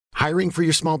Hiring for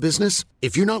your small business?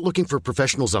 If you're not looking for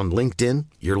professionals on LinkedIn,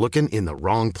 you're looking in the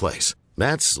wrong place.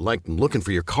 That's like looking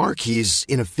for your car keys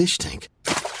in a fish tank.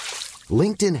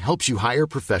 LinkedIn helps you hire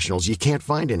professionals you can't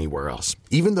find anywhere else,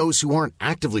 even those who aren't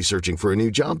actively searching for a new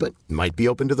job but might be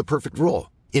open to the perfect role.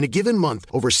 In a given month,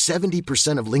 over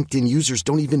 70% of LinkedIn users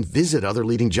don't even visit other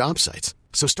leading job sites.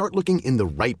 So start looking in the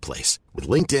right place. With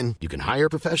LinkedIn, you can hire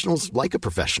professionals like a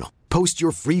professional. Post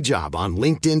your free job on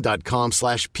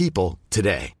linkedin.com/people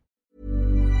today.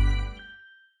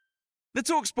 The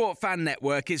TalkSport Fan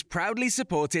Network is proudly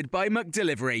supported by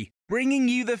McDelivery, bringing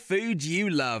you the food you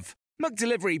love.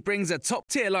 McDelivery brings a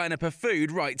top-tier lineup of food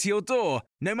right to your door.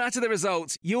 No matter the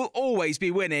result, you'll always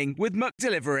be winning with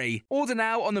McDelivery. Order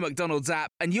now on the McDonald's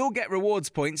app and you'll get rewards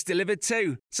points delivered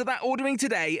too. So that ordering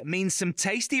today means some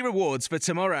tasty rewards for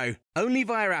tomorrow. Only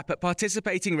via app at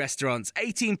participating restaurants.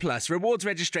 18 plus. Rewards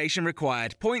registration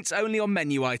required. Points only on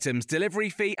menu items. Delivery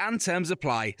fee and terms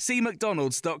apply. See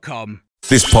mcdonalds.com.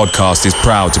 This podcast is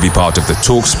proud to be part of the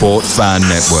TalkSport Fan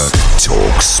Network.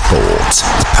 TalkSport.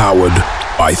 Powered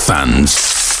by fans.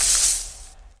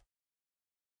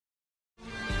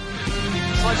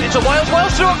 Into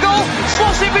Wales through a goal,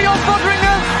 slots it beyond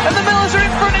Foderingham, and the Millers are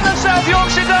in front in the South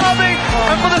Yorkshire derby.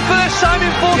 And for the first time in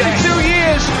 42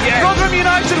 years, Rotherham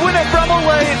United win at Bramall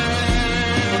Lane.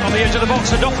 On the edge of the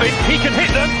box for Doffin, he can hit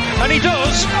them, and he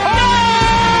does.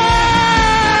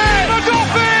 The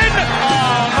Doffin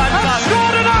has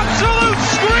scored an absolute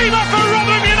screamer for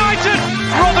Rotherham United.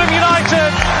 Rotherham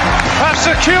United have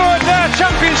secured their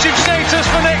championship status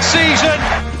for next season.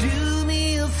 Do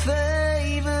me a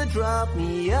favour, drop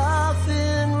me off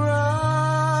in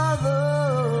Rotherham.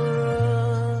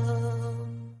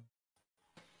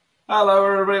 Hello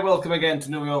everybody, welcome again to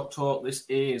New York Talk. This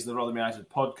is the Rotherham United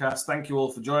podcast. Thank you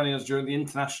all for joining us during the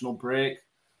international break.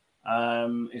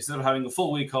 Instead of having a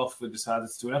full week off, we decided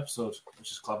to do an episode,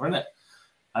 which is clever, isn't it?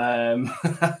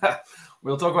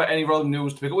 We'll talk about any Rotherham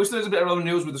news to pick up. We still there's a bit of Rotherham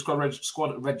news with the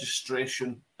squad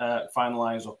registration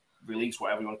finalised or released,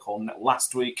 whatever you want to call it,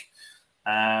 last week.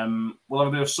 We'll have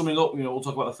a bit of summing up. We'll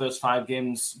talk about the first 5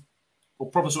 games. We'll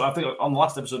probably, I think, on the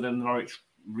last episode in the Norwich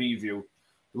review,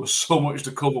 there was so much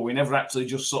to cover. We never actually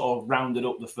just sort of rounded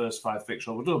up the first 5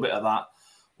 fixtures. We'll do a bit of that.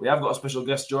 We have got a special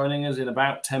guest joining us in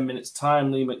about 10 minutes'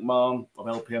 time. Lee McMahon of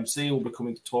LPMC will be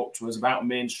coming to talk to us about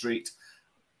Main Street.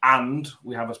 And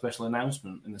we have a special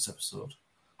announcement in this episode.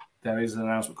 There is an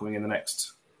announcement coming in the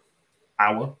next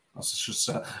hour. That's just,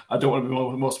 I don't want to be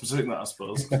more specific than that, I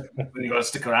suppose. Then you've got to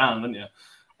stick around, haven't you?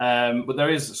 But there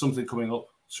is something coming up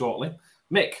shortly.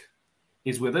 Mick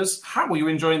is with us. How were you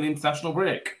enjoying the international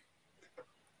break?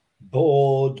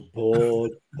 Bored.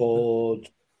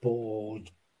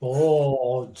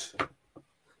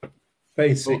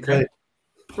 Basically. Okay.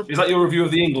 Is that your review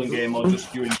of the England game or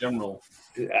just you in general?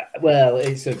 Well,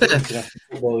 it's international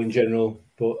football in general,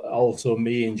 but also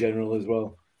me in general as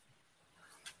well.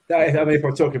 I mean, if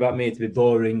we're talking about me, it'd be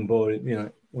boring, wouldn't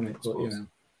it? But,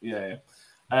 Yeah.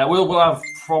 We'll have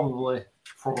probably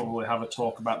have a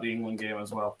talk about the England game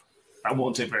as well. That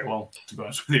won't take very long, to be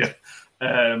honest with you.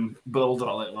 But we'll do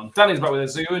that later on. Danny's back with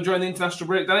us. Are you enjoying the international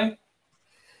break, Danny?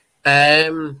 I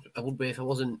would be if I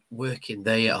wasn't working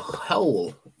the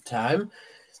whole time.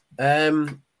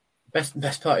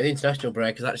 Best part of the international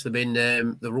break has actually been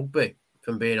the rugby, if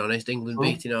I'm being honest. England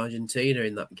beating Argentina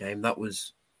in that game. That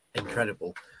was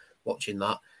incredible, watching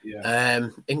that. Yeah.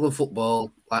 England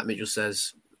football, like Mitchell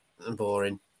says,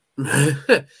 boring.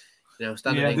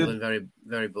 Standard England, very,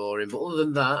 very boring. But other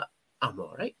than that, I'm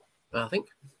all right, I think.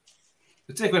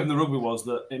 The takeaway from the rugby was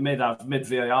that it made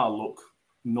VAR look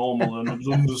normal and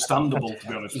understandable, to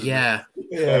be honest with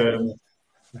you.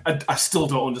 I still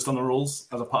don't understand the rules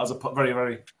as a very,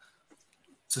 very...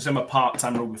 To say I'm a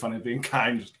part-time rugby fan is being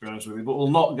kind, to be honest with you, but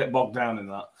we'll not get bogged down in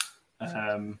that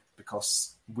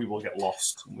because we will get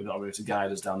lost and we're not able to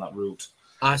guide us down that route.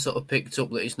 I sort of picked up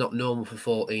that it's not normal for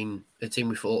a team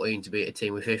with 14 to beat a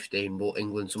team with 15, but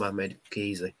England somehow made it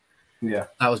easy. Yeah.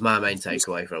 That was my main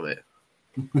takeaway from it.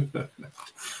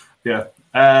 Yeah.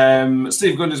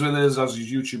 Steve Gund is with us as his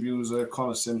YouTube user.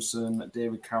 Connor Simpson,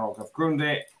 David Carroll, Gav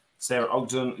Grundy, Sarah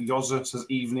Ogden, Yozza says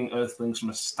evening Earthlings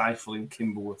from a stifling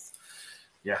Kimberworth.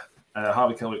 Yeah.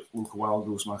 Harvey Kelly, Luca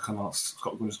Wildgoose, my canal,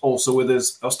 Scott Gunn is also with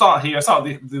us. I'll start here.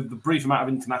 The brief amount of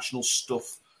international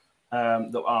stuff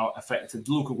that are affected.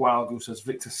 Luca Wildgoose says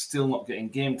Victor still not getting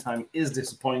game time is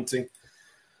disappointing.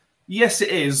 Yes, it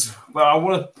is. But I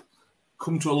want to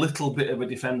come to a little bit of a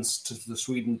defence to the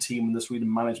Sweden team and the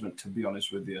Sweden management, to be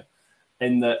honest with you.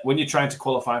 In that when you're trying to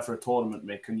qualify for a tournament,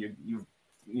 Mick, and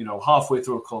you're halfway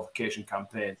through a qualification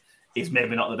campaign, it's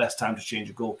maybe not the best time to change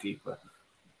a goalkeeper.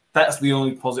 That's the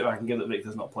only positive I can give that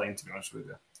Victor's not playing, to be honest with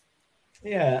you.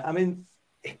 Yeah, I mean,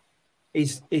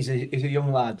 he's a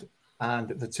young lad, and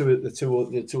the two of the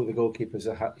goalkeepers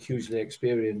are hugely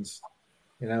experienced.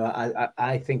 You know,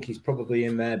 I think he's probably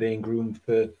in there being groomed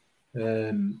for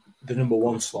the number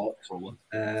one slot. Probably.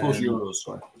 Plus Euros,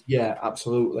 sorry. Yeah,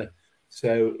 absolutely.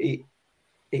 So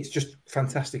it's just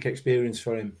fantastic experience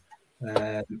for him,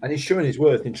 and he's showing his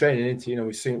worth in training.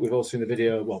 Into we've all seen the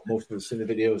video. Well, most of us seen the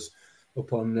videos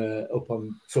up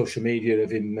on social media of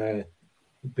him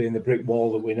being the brick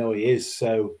wall that we know he is.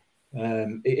 So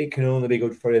it can only be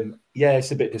good for him. Yeah,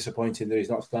 it's a bit disappointing that he's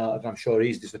not started. I'm sure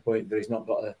he's disappointed that he's not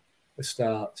got a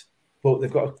start. But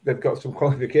they've got some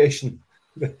qualification.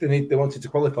 They wanted to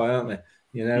qualify, aren't they?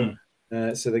 You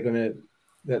know, so they're going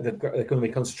to be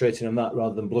concentrating on that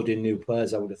rather than blooding new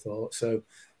players, I would have thought. So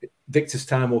Victor's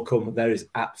time will come. There is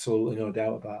absolutely no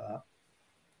doubt about that.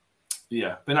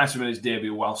 Yeah, be nice to make his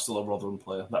debut while still a Rotherham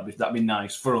player. That'd be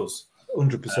nice for us.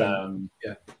 100%.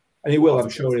 Yeah, and he will. I'm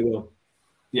sure he will.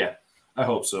 Yeah, I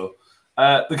hope so.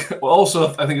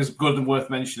 Also, I think it's good and worth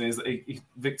mentioning is that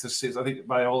Victor sits, I think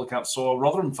by all accounts, saw a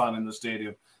Rotherham fan in the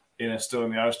stadium in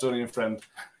Estonia. Our Estonian friend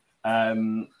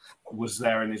was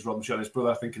there in his Rotherham shirt. His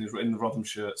brother, I think, in the Rotherham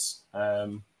shirts. Yeah,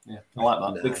 I like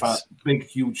that. Nice.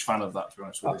 Huge fan of that, to be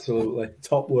honest with you. Absolutely.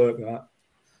 Top work, that.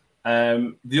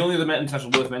 The only other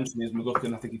international worth mentioning is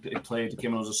McGuckin. I think he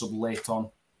came on as a sub late on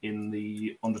in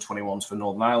the under-21s for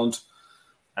Northern Ireland.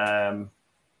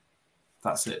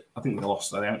 That's it. I think they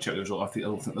lost. I haven't checked the result. I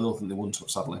don't think they won,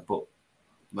 sadly. But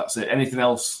that's it. Anything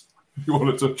else you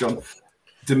want to touch on?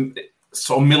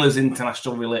 So Miller's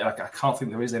international related. I can't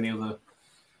think there is any other.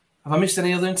 Have I missed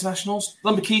any other internationals?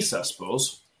 Lambakisa, I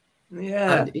suppose.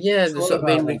 Yeah. That's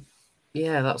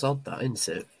odd, that, isn't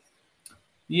it?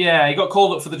 Yeah, he got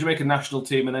called up for the Jamaican national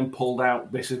team and then pulled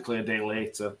out basically a day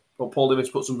later. But Paul Davis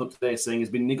put something up today saying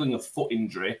he's been niggling a foot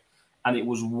injury, and it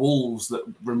was Wolves that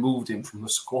removed him from the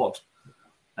squad.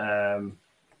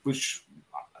 Which,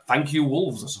 thank you,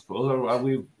 Wolves, I suppose.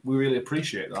 We really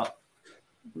appreciate that.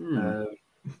 I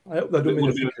hope they don't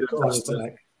mean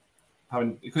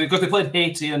because they played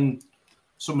Haiti and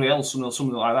somebody else,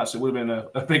 something like that. So it would have been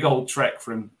a big old trek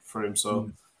for him.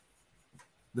 So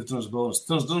they've done us a bonus.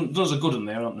 Done us a good in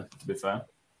there, haven't they? To be fair.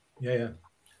 Yeah.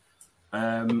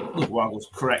 Look, Waggles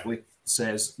correctly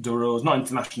says Durrow's not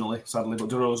internationally, sadly, but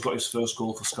Durrow's got his first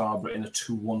goal for Scarborough in a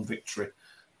 2-1 victory.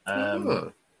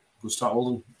 Good start,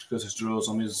 Walden, because it's Durrow's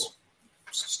on his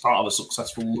start of a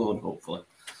successful loan, hopefully.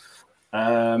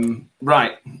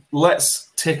 Right,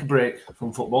 let's take a break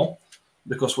from football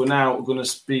because we're now going to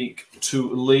speak to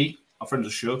Lee, a friend of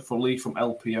the show, for Lee from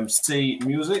LPMC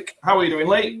Music. How are you doing,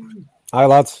 Lee? Hi,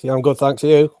 lads. Yeah, I'm good, thanks.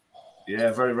 You?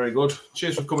 Yeah, very, very good.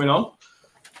 Cheers for coming on.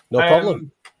 No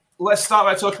problem. Let's start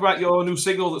by talking about your new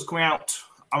single that's coming out.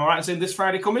 Am I right in saying this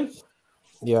Friday coming?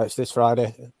 Yeah, it's this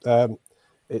Friday.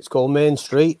 It's called Main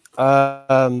Street.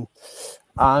 And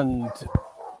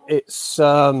it's,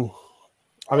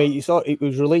 you saw it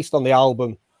was released on the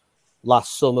album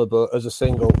last summer, but as a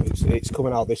single, it's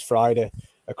coming out this Friday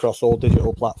across all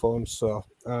digital platforms. So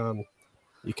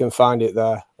you can find it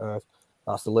there.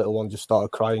 That's the little one just started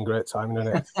crying. Great timing,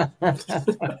 isn't it?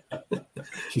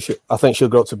 I think she'll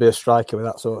grow up to be a striker with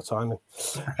that sort of timing.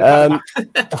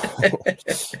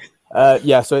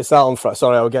 So it's out on Friday.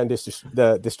 Sorry, I was getting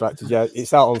distracted. Yeah,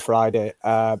 it's out on Friday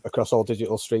across all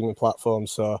digital streaming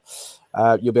platforms. So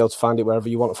you'll be able to find it wherever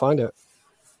you want to find it.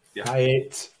 Yeah. I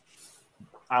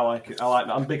like it. I like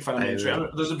that. I'm a big fan of Main Street.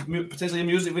 There's potentially a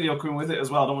music video coming with it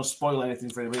as well. I don't want to spoil anything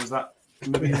for anybody. Is that?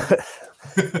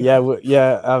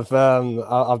 Yeah.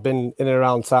 I've been in and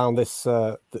around town this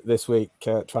week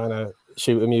trying to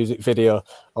shoot a music video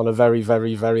on a very,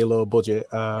 very, very low budget.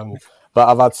 But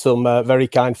I've had some very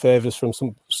kind favours from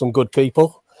some good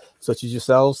people, such as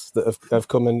yourselves, that have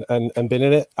come and been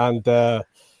in it. And the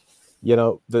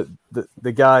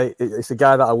guy, it's a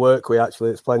guy that I work with actually.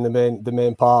 It's playing the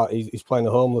main part. He's playing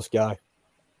a homeless guy,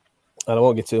 and I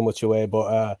won't give too much away,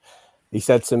 but. He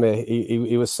said to me,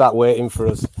 he was sat waiting for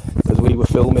us as we were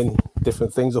filming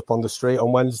different things up on the street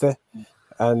on Wednesday.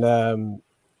 And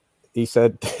he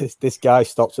said, this guy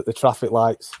stops at the traffic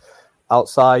lights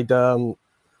outside, like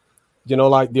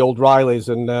the old Riley's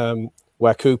and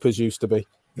where Cooper's used to be,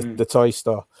 the toy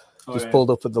store.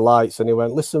 Pulled up at the lights and he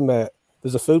went, listen, mate,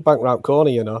 there's a food bank round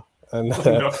corner, And, and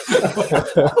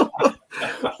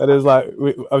it was like,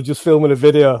 I was just filming a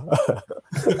video.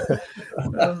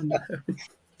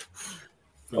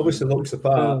 Obviously looks the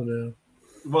part. Oh, no.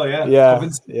 Well, yeah.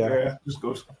 Yeah. Just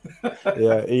good.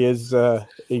 Yeah, he is.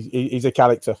 He's a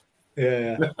character.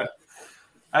 Yeah.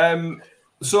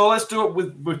 So let's do it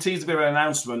with tease a bit of an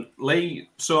announcement, Lee.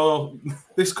 So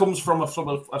this comes from I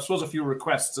suppose a few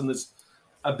requests, and there's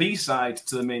a B-side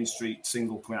to the Main Street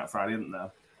single coming out Friday, isn't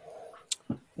there?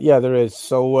 Yeah, there is.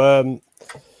 So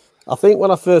I think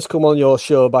when I first come on your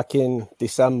show back in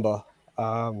December,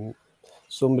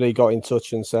 somebody got in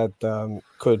touch and said,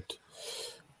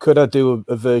 could I do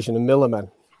a version of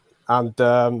Millerman? And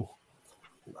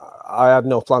I had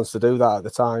no plans to do that at the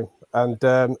time. And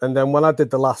then when I did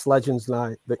the last Legends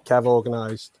night that Kev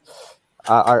organised,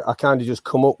 I kind of just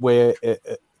come up with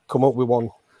one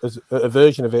as a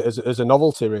version of it as a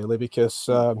novelty, really, because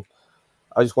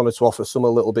I just wanted to offer something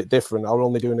a little bit different. I was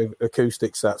only doing an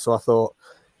acoustic set, so I thought,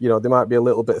 there might be a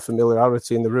little bit of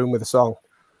familiarity in the room with the song.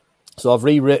 So I've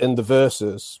rewritten the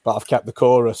verses, but I've kept the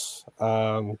chorus.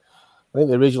 I think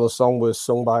the original song was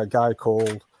sung by a guy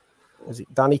called, was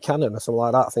it Danny Cannon or something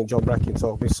like that? I think John Breckin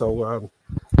told me. So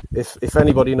if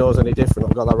anybody knows any different,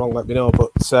 I've got that wrong, let me know.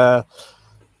 But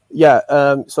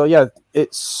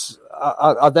it's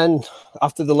I then,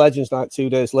 after the Legends night 2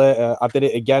 days later, I did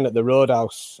it again at the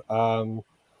Roadhouse, and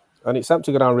it seemed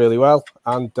to go down really well.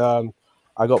 And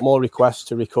I got more requests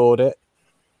to record it,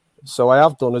 so I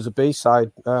have done as a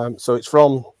B-side. So it's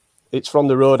from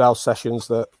the Roadhouse sessions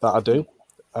that I do.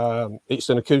 It's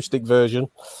an acoustic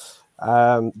version,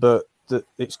 but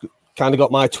it's kind of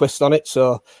got my twist on it.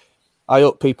 So I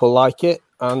hope people like it,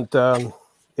 and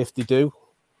if they do,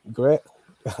 great.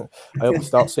 I hope they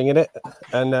start singing it,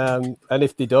 and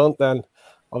if they don't, then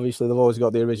obviously they've always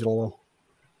got the original one.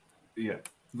 Yeah,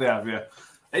 they have. Yeah,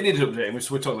 it needed updating. We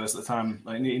talked about this at the time.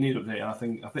 Like, it needed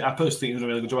updating. I personally think it was a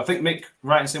really good job. I think Mick,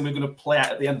 right in saying we're going to play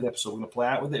out at the end of the episode. We're going to play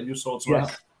out with it. Have you sorted something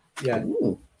out? Yeah.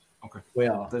 Ooh. Okay. We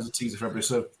are. There's a teaser for everybody.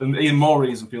 So, and even more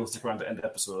reason people stick around to end the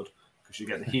episode because you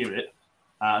get to hear it,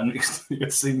 and you get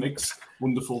to see Mick's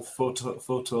wonderful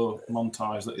photo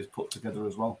montage that is put together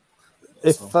as well.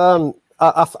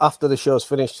 After the show's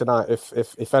finished tonight,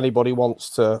 if anybody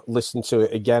wants to listen to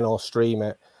it again or stream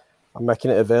it, I'm making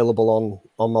it available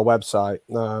on my website.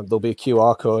 There'll be a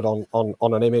QR code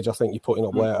on an image I think you're putting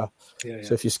up later. Yeah.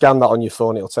 So if you scan that on your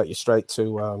phone, it'll take you straight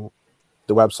to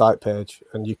the website page,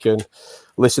 and you can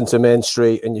listen to Main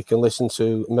Street, and you can listen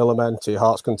to Millerman to your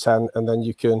heart's content, and then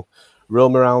you can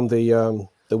roam around the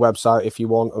website if you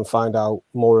want and find out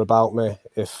more about me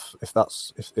if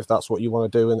that's what you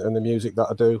want to do and the music that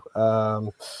I do.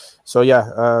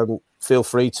 Feel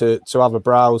free to have a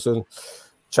browse and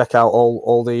check out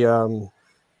all the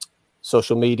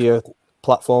social media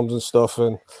platforms and stuff,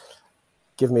 and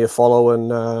give me a follow,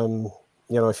 and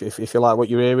if you like what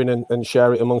you're hearing, and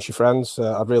share it amongst your friends,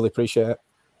 I'd really appreciate it.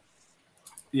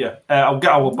 Yeah, I'll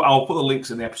put the links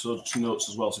in the episode notes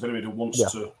as well. So if anybody wants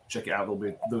to check it out,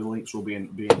 the links will be in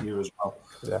here as well.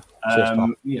 Yeah.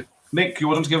 Mick, you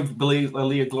wanted to give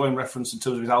Lee a glowing reference in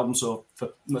terms of his album. So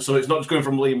it's not just going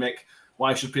from Lee, Mick.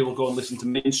 Why should people go and listen to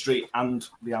Main Street and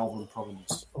the album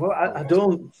Providence? Well, I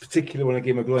don't particularly want to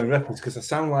give him a glowing reference because I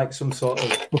sound like some sort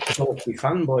of salty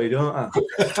fanboy, don't I?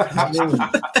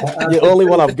 The only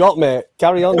one I've got, mate.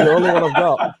 Carry on, the only one I've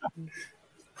got.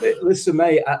 Listen,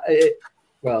 mate.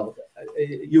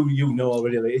 You know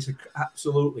already. It's an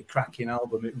absolutely cracking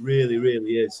album. It really,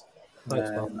 really is.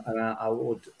 And I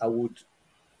would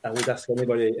ask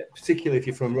anybody, particularly if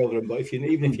you're from Rotherham, but if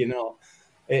you're not,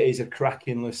 it is a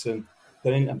cracking listen.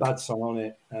 There ain't a bad song on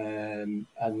it, and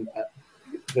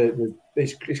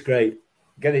it's great.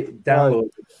 Get it, download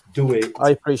it, do it.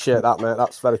 I appreciate that, mate.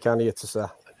 That's very kind of you to say.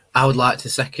 I would like to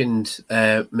second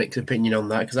Mick's opinion on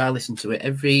that, because I listen to it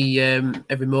every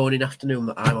morning, afternoon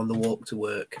that I'm on the walk to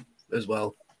work as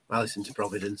well. I listen to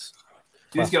Providence.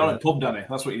 You need to get on a pub, Danny.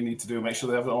 That's what you need to do. Make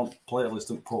sure they have it on playlist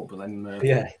and pub, and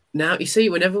then Now you see,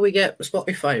 whenever we get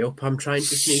Spotify up, I'm trying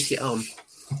to sneak it on.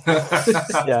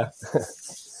 Yeah,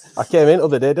 I came in the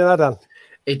other day, didn't I, Dan?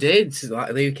 He did.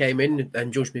 Like, Lou came in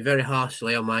and judged me very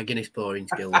harshly on my Guinness pouring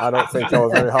skills. I don't think I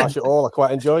was very harsh at all. I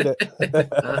quite enjoyed it.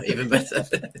 Even better.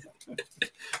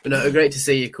 But no, great to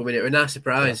see you come in. It was a nice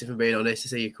surprise, if I'm being honest, to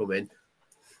see you come in.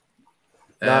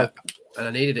 And I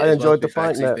needed it. I enjoyed the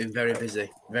fight, mate. It's been very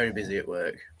busy at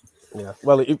work. Yeah,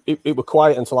 well, it was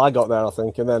quiet until I got there, I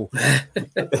think, and then we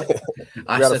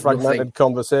had a fragmented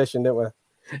conversation, didn't we?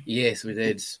 Yes, we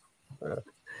did.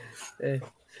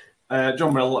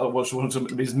 John Bell was one of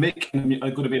his Mick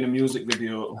going to be in a music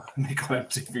video. Mick on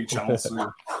MTV channel soon.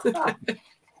 You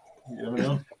never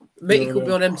know. Mick could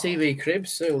be on MTV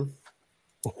Cribs soon.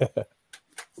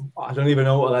 I don't even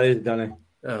know what that is, Danny.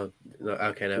 Oh, no,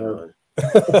 okay, never mind.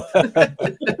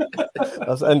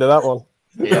 That's the end of that one.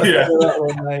 Yeah.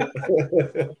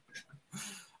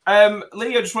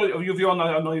 Lee, I just want to view on.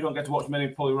 I know you don't get to watch many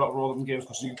probably Rotherham games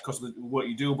because of the work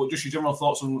you do, but just your general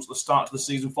thoughts on the start of the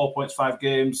season. 4 points, 5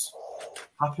 games.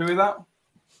 Happy with that?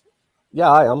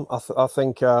 Yeah, I am. I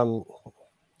think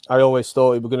I always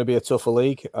thought it was going to be a tougher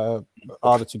league,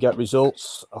 harder to get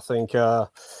results. I think the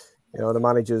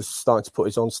manager's starting to put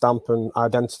his own stamp and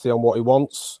identity on what he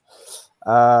wants,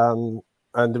 and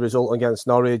the result against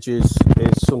Norwich is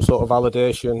some sort of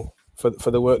validation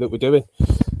for the work that we're doing.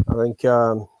 I think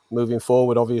moving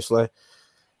forward, obviously,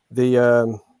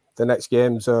 the next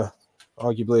games are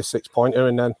arguably a 6-pointer,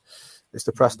 and then it's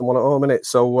the Preston one at home, isn't it?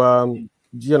 So I'm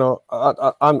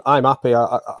happy.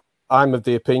 I'm of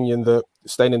the opinion that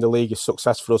staying in the league is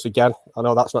success for us again. I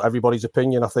know that's not everybody's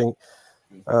opinion. I think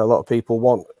a lot of people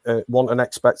want and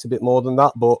expect a bit more than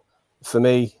that. But for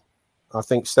me, I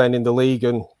think staying in the league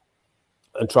and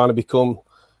trying to become,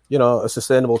 a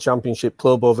sustainable championship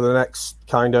club over the next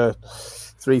kind of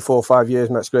 3, 4, 5 years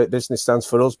makes great business sense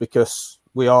for us, because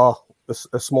we are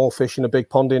a small fish in a big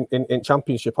pond in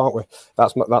championship, aren't we?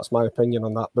 That's my opinion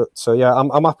on that. But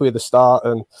I'm happy with the start,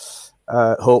 and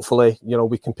hopefully,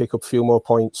 we can pick up a few more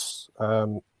points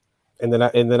in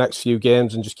the next few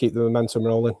games and just keep the momentum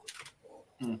rolling.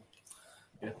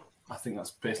 Yeah, I think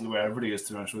that's basically where everybody is,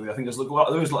 to be honest with you. I think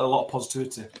there is a lot of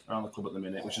positivity around the club at the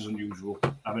minute, which is unusual.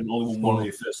 I mean, only won one of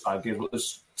the first 5 games, but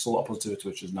there's a lot of positivity,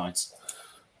 which is nice.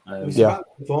 It's about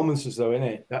the performances, though, isn't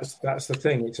it? That's the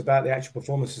thing. It's about the actual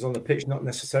performances on the pitch, not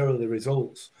necessarily the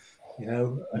results.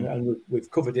 And we've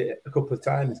covered it a couple of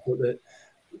times, but that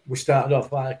we started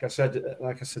off like I said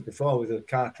before, with a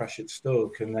car crash at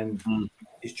Stoke, and then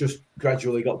it's just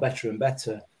gradually got better and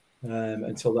better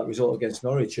until that result against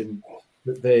Norwich. And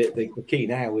the key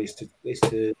now is to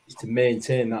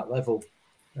maintain that level.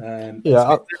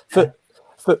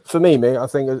 For me, mate, I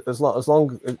think as much as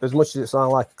it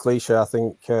sounds like a cliche, I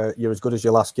think you're as good as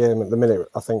your last game. At the minute,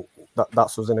 I think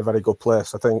that's us in a very good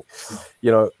place. I think,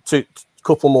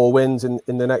 couple more wins in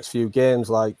the next few games,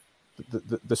 like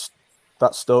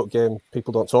that Stoke game,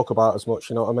 people don't talk about as much.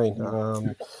 You know what I mean?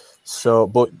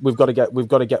 But we've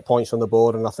got to get points on the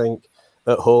board, and I think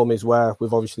at home is where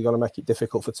we've obviously got to make it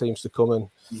difficult for teams to come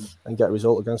and get a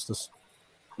result against us.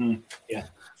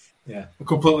 Yeah, I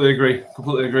completely agree.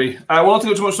 I won't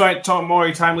take too much time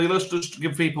timely. Let's just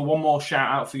give people one more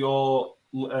shout out for your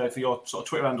sort of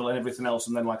Twitter handle and everything else,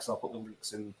 and then like I'll put the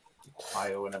links in the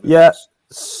bio and everything. Yeah.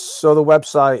 So the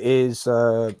website is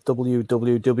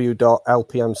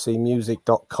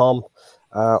www.lpmcmusic.com.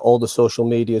 All the social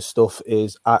media stuff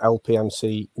is at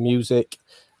LPMC Music.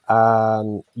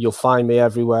 You'll find me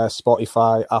everywhere: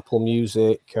 Spotify, Apple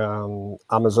Music,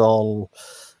 Amazon,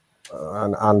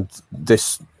 and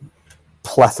this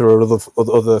plethora of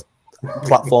other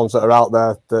platforms that are out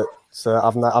there that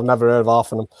I've never heard of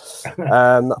half of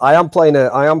them. I am playing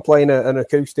an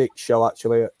acoustic show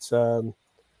actually at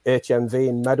HMV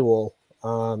in Meadowhall.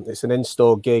 It's an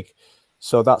in-store gig,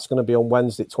 so that's going to be on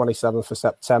Wednesday, 27th of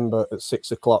September at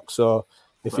 6:00. So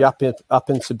if you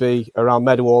happen to be around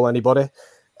Meadowhall, anybody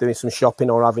doing some shopping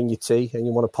or having your tea, and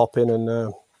you want to pop in and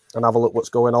have a look what's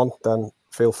going on, then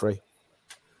feel free.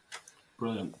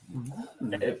 Brilliant.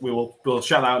 We'll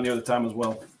shout out near the time as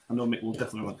well. I know Mick will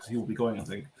definitely, because he will be going, I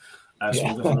think. So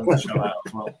we'll definitely shout out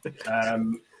as well.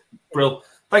 Brill.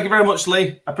 Thank you very much,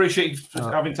 Lee. I appreciate you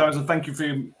having time, and thank you for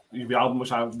your album,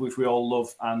 which we all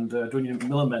love, and doing your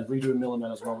redoing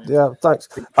Millermen as well. Yeah, thanks.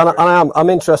 And I'm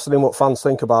interested in what fans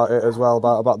think about it as well,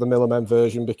 about the Millermen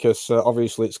version, because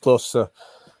obviously it's close to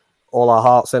all our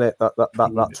hearts in it.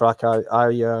 That track.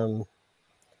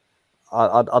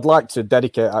 I'd like to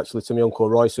dedicate actually to my Uncle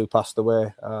Royce, who passed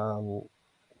away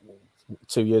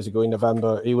 2 years ago in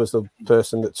November. He was the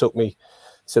person that took me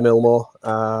to Millmore,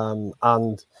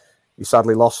 and we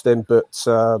sadly lost him. But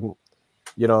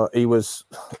he was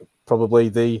probably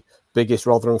the biggest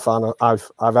Rotherham fan I've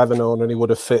ever known, and he would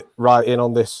have fit right in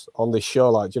on this show.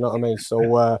 Like, do you know what I mean?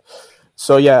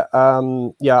 So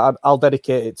I'll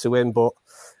dedicate it to him. But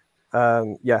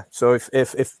so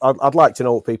if I'd like to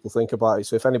know what people think about it.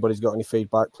 So if anybody's got any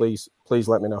feedback, please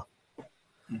let me know.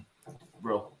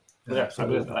 Bro. Yeah,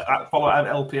 follow at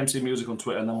LPMC Music on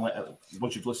Twitter, and then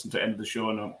once you've listened to the end of the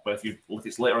show, but if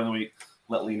it's later in the week,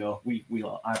 let Lee know.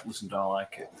 I've listened and I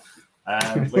like it.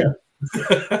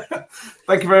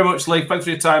 Thank you very much, Lee. Thanks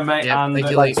for your time, mate. Yeah, and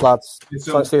thank you, thanks, lads.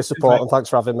 Thanks for your support, and thanks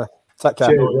for having me. Take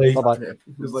care. Bye-bye.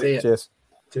 Cheers.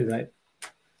 Cheers, mate.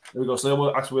 There we go. So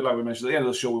like we mentioned, at the end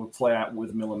of the show, we would play out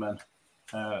with Millermen.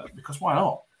 Because why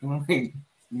not? You know what I mean?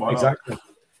 Why exactly.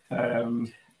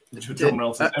 John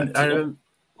Morell.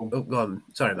 Go on.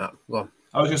 Sorry, Matt. Go on.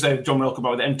 I was going to say John Morell come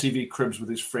out with MTV Cribs with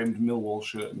his framed Millwall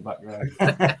shirt in the background.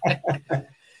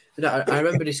 I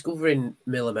remember discovering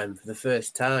Millermen for the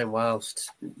first time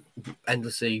whilst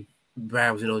endlessly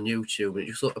browsing on YouTube, and it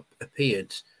just sort of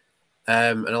appeared.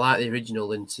 And I like the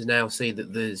original, and to now see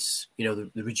that there's,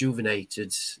 the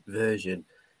rejuvenated version.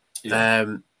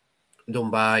 Yeah.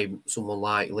 done by someone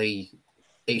like Lee,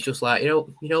 it's just like, you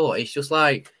know what? It's just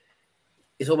like,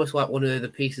 it's almost like one of the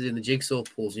pieces in the jigsaw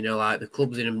puzzle, you know, like the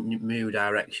club's in a new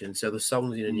direction, so the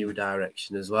song's in a new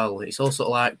direction as well. It's all sort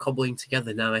of like cobbling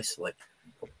together nicely,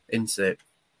 isn't it?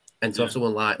 And to have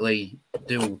someone like Lee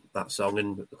do that song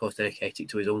and, of course, dedicate it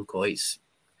to his uncle, it's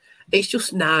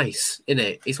just nice, isn't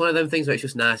it? It's one of them things where it's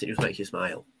just nice, it just makes you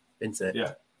smile, isn't it?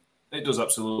 Yeah, it does,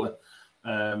 absolutely.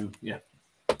 Yeah.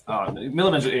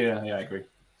 Miller mentioned, yeah, I agree.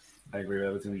 I agree with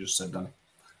everything you just said, Danny.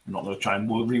 I'm not going to try and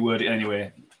reword it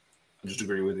anyway. I just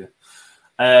agree with you.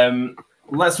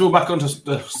 Let's move back onto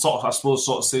the sort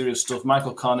of serious stuff.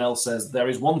 Michael Carnell says, there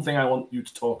is one thing I want you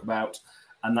to talk about,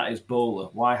 and that is Bowler.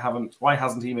 Why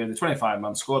hasn't he made the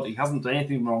 25-man squad? He hasn't done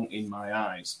anything wrong in my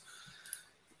eyes.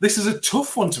 This is a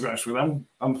tough one, to be honest with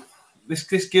you.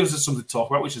 This gives us something to talk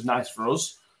about, which is nice for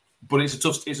us. But it's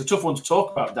a tough one to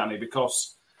talk about, Danny,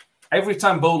 because every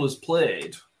time Bowler's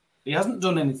played, he hasn't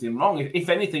done anything wrong. If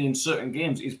anything, in certain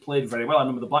games, he's played very well. I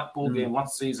remember the Blackpool game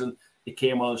last season. He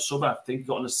came on a sub. I think he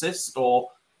got an assist, or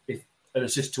an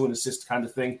assist to an assist kind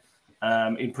of thing.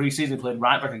 In pre-season, he played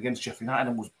right back against Sheffield United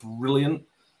and was brilliant.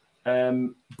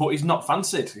 But he's not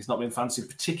fancied. He's not been fancied,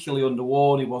 particularly under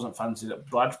Ward. He wasn't fancied at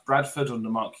Bradford under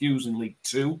Mark Hughes in League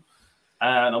Two.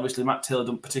 And obviously, Matt Taylor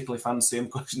didn't particularly fancy him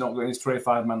because he's not going his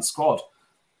 25-man squad.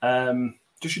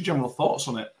 Just your general thoughts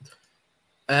on it?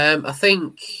 I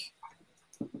think,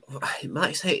 like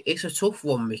I say, it's a tough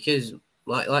one because,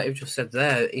 like you've just said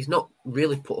there, he's not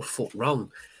really put a foot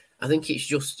wrong. I think it's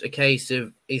just a case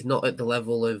of he's not at the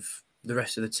level of the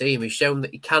rest of the team. He's shown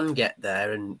that he can get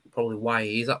there and probably why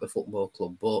he's at the football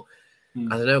club. But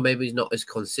I don't know, maybe he's not as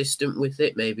consistent with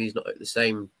it. Maybe he's not at the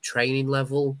same training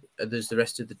level as the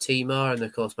rest of the team are. And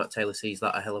of course, Matt Taylor sees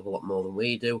that a hell of a lot more than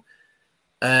we do.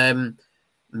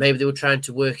 Maybe they were trying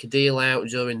to work a deal out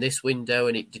during this window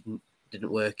and it didn't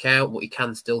work out, but he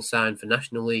can still sign for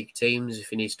National League teams if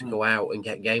he needs to go out and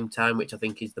get game time, which I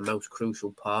think is the most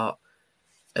crucial part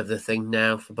of the thing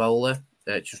now for Bowler,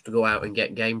 just to go out and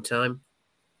get game time.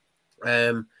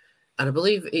 And I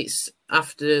believe it's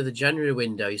after the January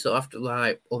window, you sort of have to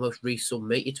like almost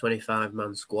resubmit your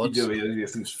 25-man squad. You do, I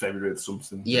think it's February or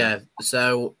something. Yeah,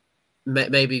 so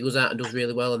maybe he goes out and does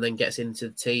really well and then gets into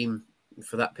the team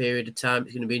for that period of time.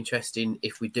 It's going to be interesting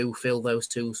if we do fill those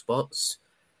two spots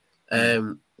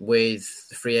with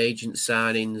the free agent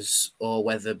signings or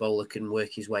whether Bowler can work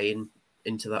his way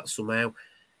into that somehow.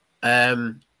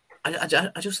 I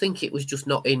just think it was just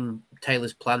not in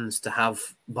Taylor's plans to have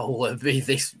Bowler be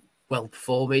this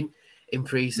well-performing in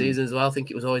pre-season as well. I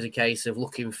think it was always a case of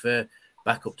looking for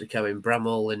backup to Cohen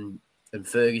Bramall and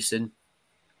Ferguson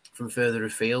from further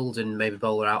afield and maybe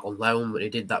Bowler out on loan, but he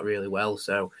did that really well.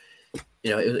 So,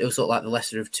 you know, it was sort of like the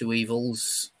lesser of two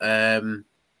evils.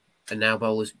 And now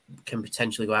Bowler can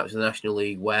potentially go out to the National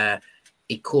League where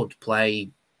he could play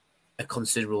a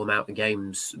considerable amount of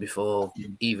games before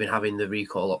even having the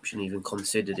recall option even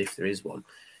considered if there is one.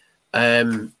 But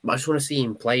I just want to see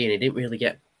him playing. He didn't really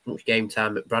get much game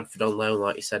time at Bradford on loan,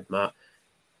 like you said, Matt.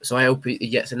 So I hope he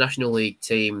gets a National League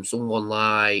team, someone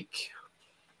like,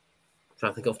 I'm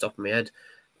trying to think off the top of my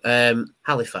head,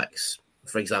 Halifax,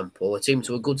 for example, a team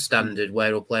to a good standard where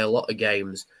he'll play a lot of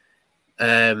games.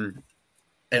 And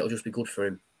it'll just be good for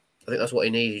him. I think that's what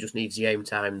he needs. He just needs game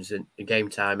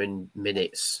time and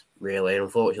minutes, really. And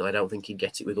unfortunately, I don't think he'd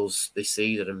get it with us this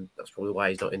season, and that's probably why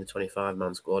he's not in the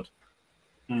 25-man squad.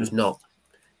 Just not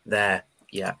there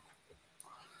yet.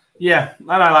 Yeah,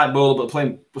 and I like Bowler, but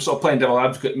playing devil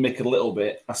advocate Mick a little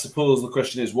bit. I suppose the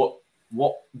question is, what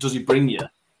does he bring you?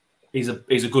 He's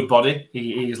a good body.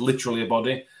 He is literally a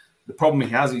body. The problem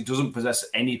he doesn't possess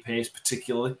any pace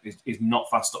particularly. He's not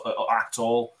fast at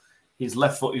all. His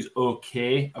left foot is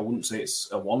okay. I wouldn't say it's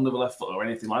a wonderful left foot or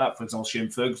anything like that. For example,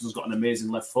 Shane Ferguson's got an amazing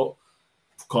left foot.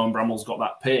 Cohen Bramall's got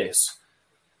that pace.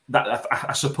 That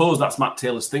I suppose that's Matt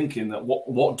Taylor's thinking. That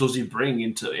what does he bring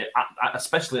into it,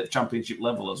 especially at championship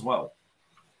level as well?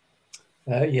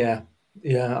 Yeah. I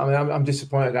mean, I'm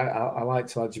disappointed. I like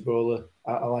Taladji Bowler.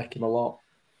 I like him a lot,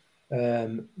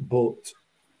 but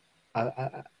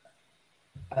I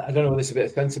don't know whether it's a bit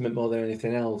of sentiment more than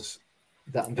anything else.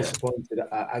 That I'm disappointed.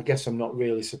 I guess I'm not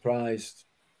really surprised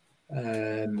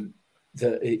that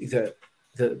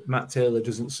Matt Taylor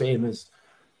doesn't see him as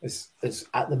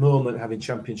at the moment having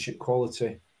championship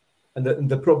quality. And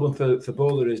the problem for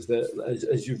Bowler is that,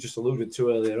 as you've just alluded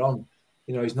to earlier on,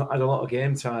 you know, he's not had a lot of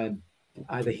game time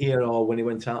either here or when he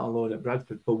went out on loan at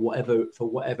Bradford for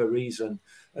whatever reason.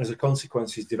 As a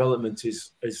consequence, his development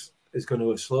is going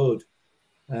to have slowed.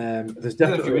 There's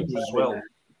definitely injuries as well.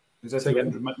 I think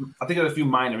he had a few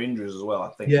minor injuries as well, I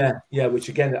think. Yeah, which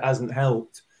again hasn't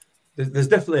helped. there's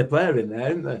definitely a player in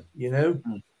there, isn't there? You know,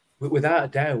 without a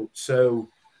doubt. So,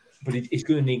 but he's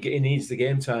going to he needs the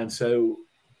game time. So,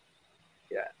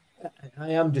 yeah, I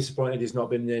am disappointed he's not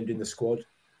been named in the squad.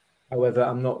 However,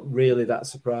 I'm not really that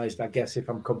surprised, I guess, if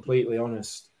I'm completely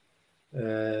honest.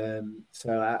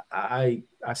 So I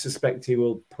suspect he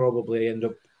will probably end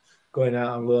up going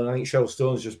out on loan. I think Cheryl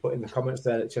Stone's just put in the comments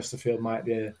there that Chesterfield might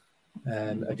be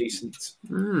a decent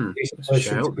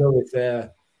person to go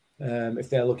if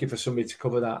they're looking for somebody to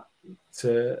cover that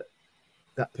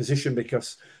position,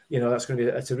 because that's going to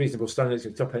be at a reasonable standard to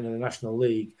the top end of the National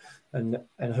League, and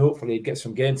hopefully get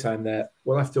some game time there.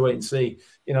 We'll have to wait and see.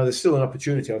 There's still an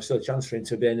opportunity or still a chance for him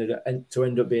to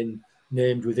end up being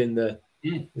named within that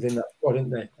squad,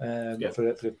 isn't there? For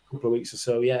a couple of weeks or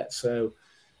so. Yeah. So,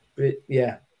 but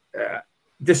yeah,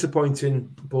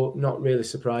 disappointing, but not really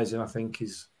surprising. I think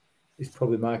is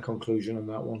probably my conclusion on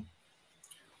that one.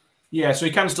 Yeah, so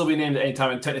he can still be named at any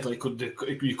time, and technically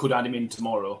you could add him in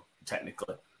tomorrow.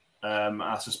 Technically,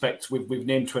 I suspect we've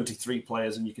named 23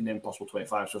 players, and you can name possible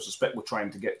 25. So I suspect we're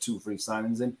trying to get 2 free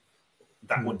signings in.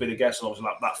 That would be the guess. And obviously,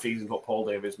 that feeds into what Paul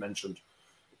Davies mentioned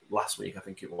last week. I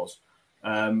think it was.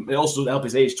 It also doesn't help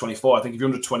his age, 24. I think if you're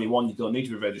under 21, you don't need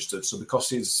to be registered. So because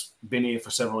he's been here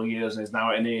for several years and is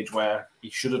now at an age where he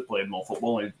should have played more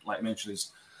football, and like I mentioned,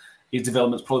 his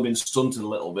development's probably been stunted a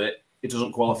little bit. It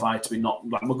doesn't qualify to be not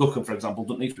like McGuckin, for example,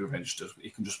 doesn't need to be registered. He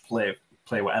can just play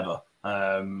whatever.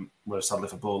 Whereas sadly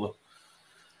for Bowler,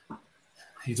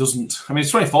 he doesn't. I mean,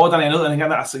 he's 24, Danny.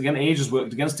 And again, age has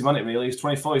worked against him, hasn't it? Really, he's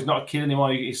 24. He's not a kid anymore.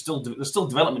 There's still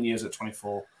development years at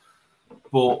 24,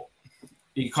 but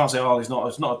you can't say, he's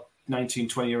not a 19,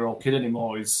 20-year-old kid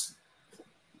anymore.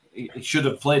 He should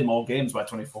have played more games by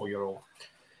 24-year-old.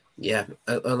 Yeah,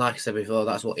 and like I said before,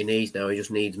 that's what he needs now. He just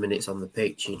needs minutes on the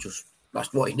pitch.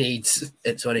 That's what he needs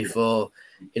at 24.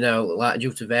 Like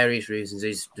due to various reasons,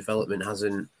 his development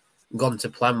hasn't gone to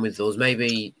plan with those.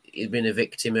 Maybe he's been a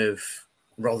victim of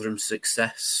Rotherham's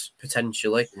success,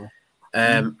 potentially,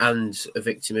 and a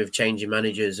victim of changing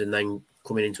managers and then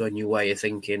coming into a new way of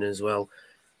thinking as well,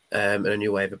 and a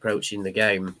new way of approaching the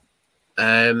game.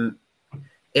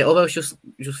 It almost just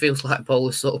feels like Paul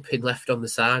has sort of been left on the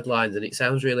sidelines, and it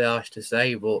sounds really harsh to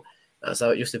say, but that's how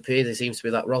it just appears. There seems to be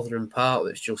that Rotherham part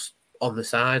that's just on the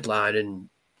sideline and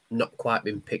not quite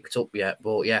been picked up yet.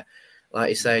 But yeah, like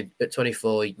you said, at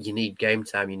 24, you need game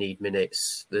time, you need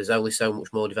minutes. There's only so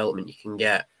much more development you can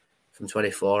get from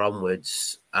 24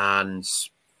 onwards. And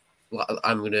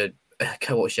I'm going to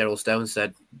echo what Cheryl Stone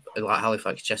said, like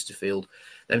Halifax, Chesterfield,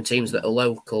 them teams that are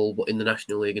local but in the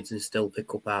National League and can still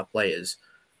pick up our players,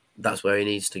 that's where he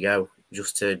needs to go,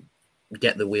 just to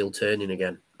get the wheel turning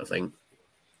again, I think.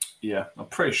 Yeah, I'm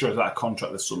pretty sure he's out of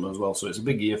contract this summer as well, so it's a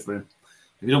big year for him.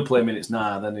 If you don't play minutes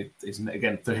now, then it's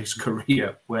again for his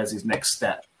career. Where's his next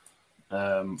step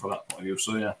from that point of view?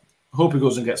 So yeah, I hope he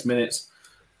goes and gets minutes.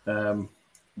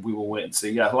 We will wait and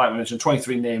see. Yeah, like I mentioned,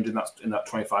 23 named in that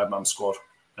 25-man squad.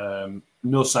 No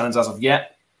signings as of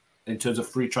yet in terms of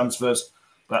free transfers,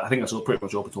 but I think that's all pretty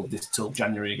much open till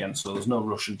January again. So there's no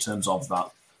rush in terms of that.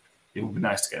 It would be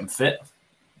nice to get him fit.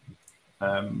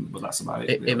 But that's about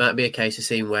it. It might be a case of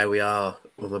seeing where we are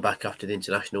when we're back after the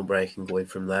international break and going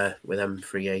from there with them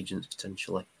free agents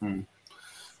potentially.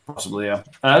 Possibly, yeah.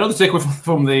 Another takeaway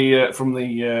from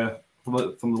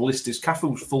the list is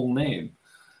Cafu's full name.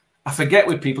 I forget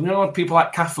with people, people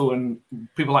like Cafu and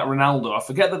people like Ronaldo. I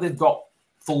forget that they've got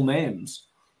full names.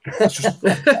 That's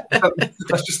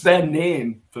just their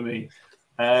name for me.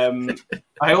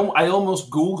 I almost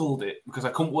Googled it because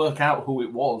I couldn't work out who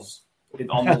it was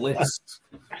on the list.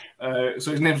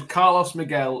 So his name's Carlos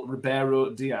Miguel Ribeiro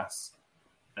Diaz.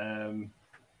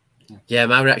 Yeah,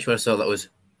 my reaction when I saw that was,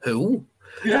 who?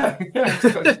 Yeah.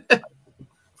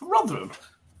 From Rotherham.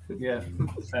 Yeah.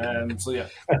 So yeah,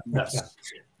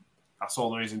 that's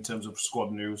all there is in terms of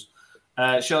squad news.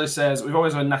 Shelley says, we've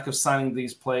always had a knack of signing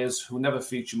these players who never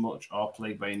feature much or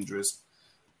plagued by injuries.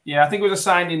 Yeah, I think it was a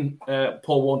signing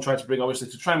Paul Warne tried to bring, obviously,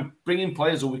 to try and bring in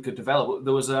players who we could develop.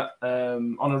 There was a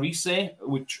Onarise,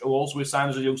 which also was signed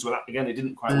as a youngster, but that, again, it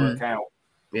didn't quite work out.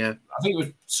 Yeah, I think it was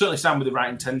certainly signed with the right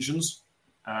intentions.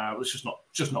 It's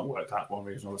just not worked out for one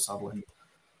reason or another, sadly.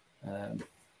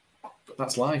 But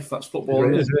that's life. That's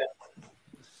football.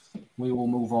 We will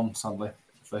move on, sadly,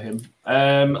 for him.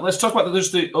 Let's talk about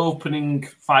the opening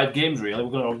 5 games, really. We're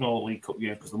going to ignore the League Cup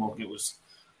game because the Morgan was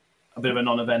a bit of a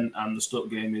non-event, and the Stoke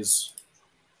game is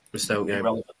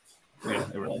irrelevant. Yeah,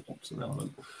 irrelevant. It's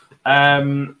irrelevant.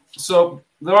 So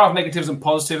there are negatives and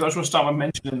positives. I just want to start by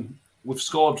mentioning we've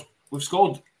scored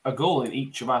a goal in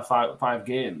each of our five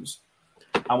games,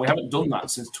 and we haven't done that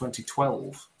since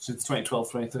 2012, since the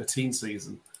 2012-2013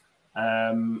 season.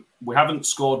 We haven't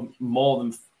scored more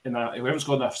than we haven't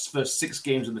scored in our first 6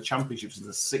 games in the Championship since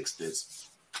the 60s.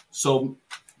 So,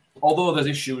 although there's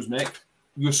issues, Mick,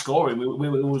 you're scoring. There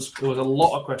was a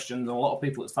lot of questions and a lot of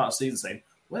people at the start of the season saying,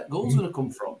 where goals going to come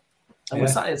from? And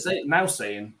we're now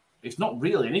saying it's not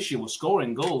really an issue. We're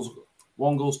scoring goals,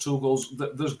 1 goal, 2 goals.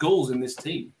 There's goals in this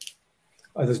team.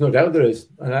 Oh, there's no doubt there is.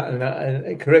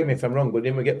 And correct me if I'm wrong, but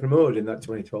didn't we get promoted in that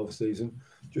 2012 season?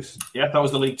 That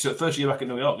was the league first year back in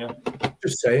New York. Yeah,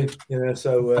 just saying.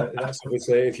 So that's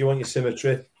obviously if you want your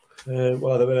symmetry,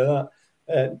 well, have a bit of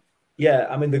that.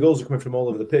 I mean the goals are coming from all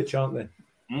over the pitch, aren't they?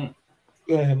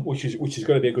 Which is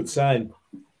got to be a good sign.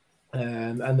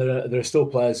 And there are still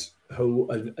players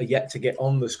who are yet to get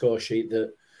on the score sheet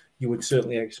that you would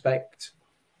certainly expect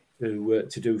to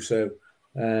do so.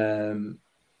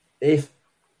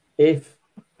 If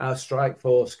our strike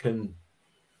force can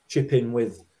chip in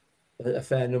with a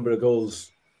fair number of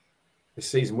goals this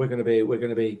season, we're going to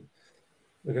be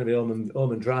home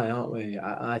and dry, aren't we?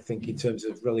 I think in terms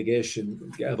of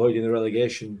relegation, avoiding the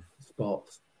relegation spot.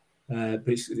 But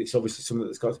it's obviously something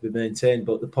that's got to be maintained.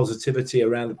 But the positivity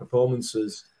around the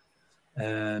performances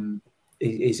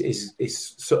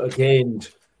is sort of gained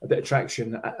a bit of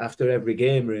traction after every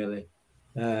game, really.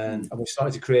 And we're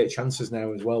starting to create chances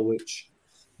now as well, which,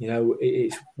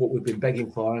 it's what we've been begging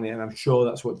for, and I'm sure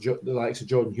that's what the likes of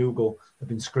Jordan Hugill have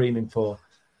been screaming for.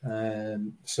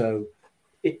 So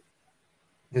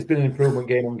there's been an improvement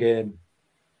game on game.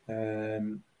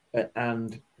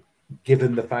 And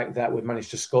given the fact that we've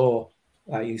managed to score,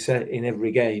 like you said, in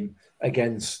every game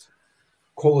against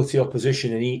quality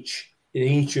opposition in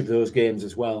each of those games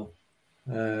as well.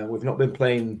 We've not been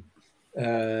playing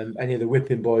any of the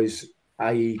whipping boys,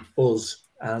 i.e. us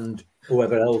and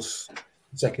whoever else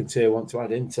second tier want to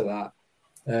add into that.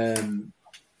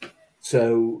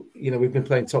 So, we've been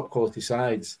playing top quality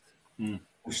sides. We're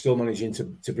still managing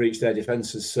to breach their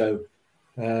defences. So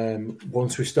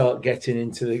once we start getting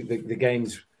into the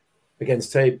games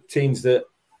against teams that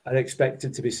are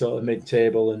expected to be sort of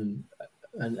mid-table and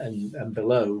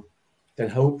below, then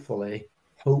hopefully,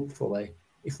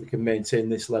 if we can maintain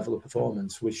this level of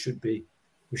performance, we should be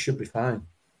fine.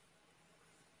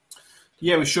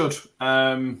 Yeah, we should.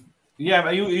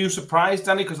 Are you surprised,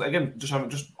 Danny? Because again, just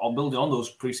building on those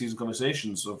pre-season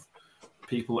conversations of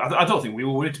people, I don't think we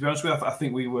were worried, to be honest with you. I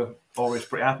think we were always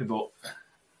pretty happy, but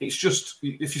it's just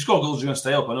if you score goals, you're going to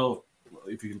stay up. I know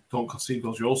if you don't concede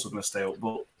goals, you're also going to stay up.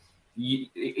 But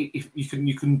if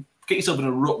you can get yourself in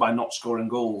a rut by not scoring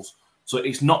goals. So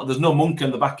it's not. There's no monkey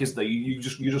on the back, is there? You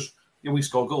just we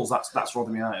score goals. That's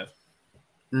Rotherham United.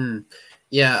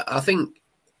 Yeah, I think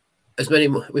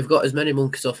we've got as many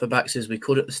monkeys off our backs as we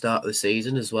could at the start of the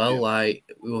season as well. Yeah. Like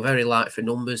we were very light for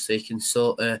numbers, so you can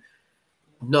sort of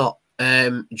not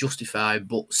justify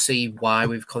but see why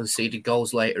we've conceded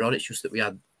goals later on. It's just that we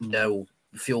had no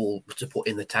fuel to put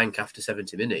in the tank after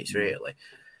 70 minutes, really.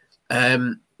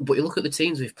 But you look at the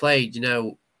teams we've played,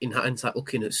 in hindsight,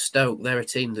 looking at Stoke, they're a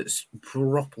team that's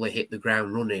properly hit the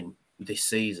ground running this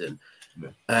season.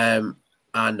 Yeah.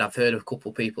 And I've heard a couple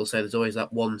of people say there's always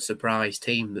that one surprise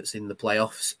team that's in the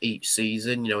playoffs each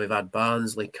season. We've had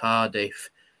Barnsley, Cardiff,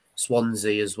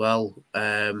 Swansea as well.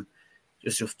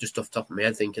 Just off the top of my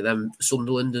head, thinking them.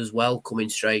 Sunderland as well, coming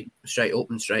straight up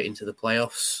and straight into the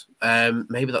playoffs.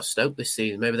 Maybe that's Stoke this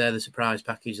season. Maybe they're the surprise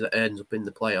package that ends up in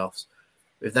the playoffs.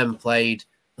 We've then played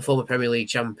the former Premier League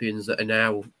champions that are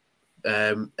now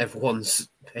everyone's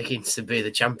begging to be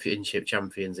the Championship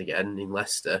champions again in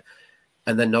Leicester.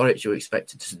 And then Norwich were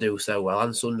expected to do so well,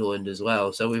 and Sunderland as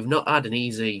well. So we've not had an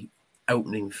easy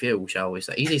opening few, shall we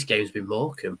say. Easiest game's been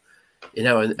Morecambe,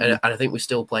 and I think we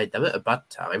still played them at a bad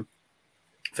time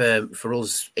for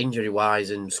us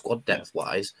injury-wise and squad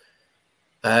depth-wise.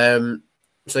 So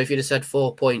if you'd have said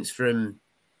 4 points from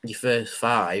your first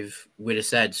 5, we'd have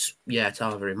said, yeah, it's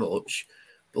not very much.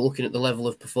 But looking at the level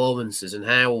of performances and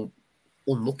how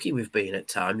unlucky we've been at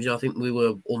times, I think we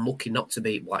were unlucky not to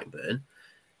beat Blackburn.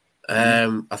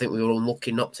 I think we were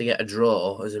unlucky not to get a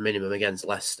draw as a minimum against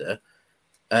Leicester.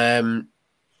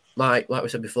 Like we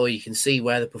said before, you can see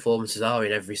where the performances are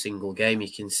in every single game. You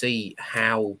can see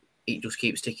how it just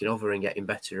keeps ticking over and getting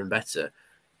better and better.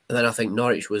 And then I think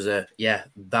Norwich was that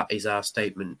is our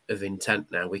statement of intent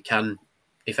now. We can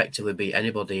effectively beat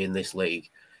anybody in this league.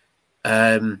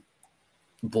 But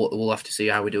we'll have to see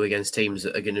how we do against teams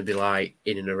that are going to be like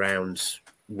in and around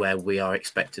where we are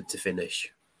expected to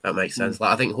finish. That makes sense.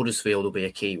 I think Huddersfield will be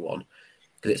a key one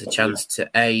because it's a chance to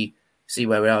see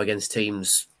where we are against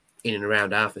teams in and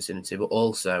around our vicinity, but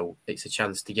also it's a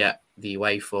chance to get the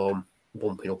away form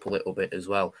bumping up a little bit as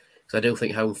well. Because I do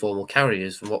think home form will carry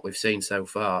us from what we've seen so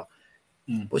far.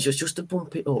 But just to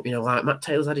bump it up, like Matt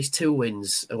Taylor's had his 2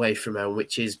 wins away from home,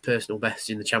 which is personal best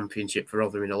in the Championship for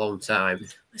Rotherham in a long time.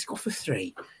 Let's go for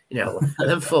 3, and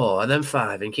then 4, and then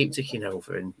 5, and keep ticking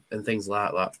over and things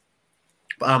like that.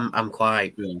 But I'm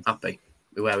quite happy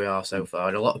with where we are so far,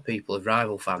 and a lot of people of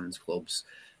rival fans clubs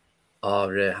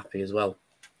are happy as well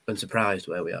and surprised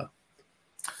where we are.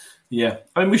 Yeah,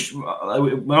 I mean,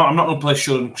 I'm not going to play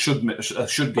should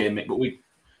game, Mick, but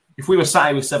if we were sat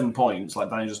here with 7 points, like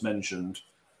Danny just mentioned,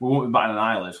 we wouldn't be batting an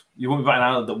eyelid. You wouldn't be batting an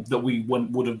eyelid that we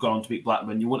would have gone on to beat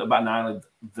Blackburn. You wouldn't have batted an eyelid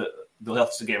that the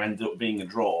Leicester game ended up being a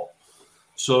draw.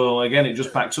 So again, it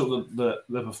just backs up the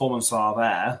performance are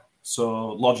there.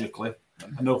 So logically,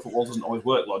 I know football doesn't always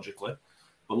work logically,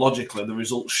 but logically the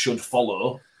results should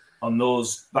follow on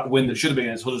that win that should have been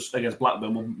against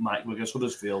Blackburn might be against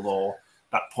Huddersfield, or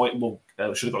that point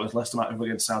should have got against Leicester, might have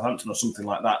against Southampton or something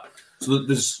like that. So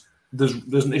there's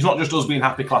it's not just us being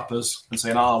happy clappers and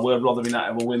saying, we're Rotherham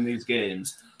United, we'll win these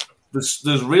games.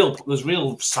 There's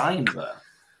real signs there.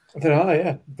 There are,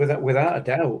 yeah, without a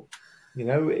doubt.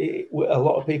 A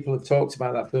lot of people have talked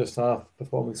about that first half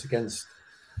performance against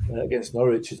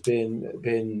Norwich as being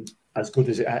as good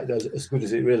as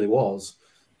it really was.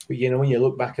 But when you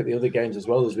look back at the other games as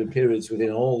well, there's been periods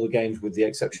within all the games, with the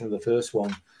exception of the first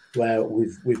one, where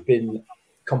we've been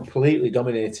completely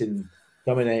dominating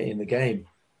the game.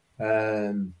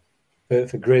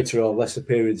 For greater or lesser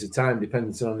periods of time,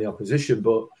 depending on the opposition.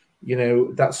 But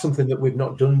that's something that we've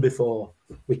not done before.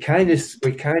 We kind of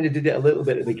did it a little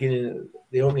bit at the beginning,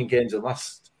 the opening games of the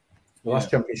last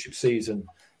Championship season,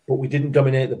 but we didn't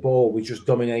dominate the ball. We just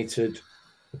dominated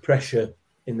the pressure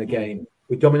in the game.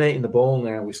 We're dominating the ball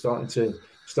now. We're starting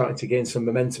to gain some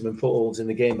momentum and footholds in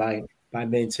the game by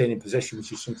maintaining possession,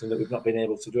 which is something that we've not been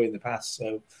able to do in the past.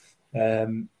 So.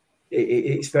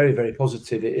 It's very, very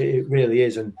positive. It really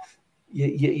is, and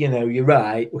you're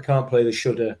right. We can't play the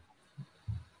shudder.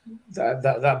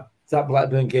 That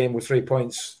Blackburn game with 3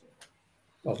 points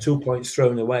or 2 points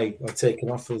thrown away or taken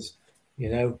off us.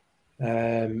 With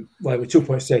 2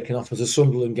 points taken off us, the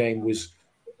Sunderland game was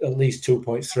at least 2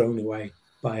 points thrown away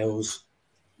by us,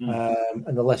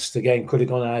 and the Leicester game could have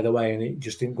gone either way, and it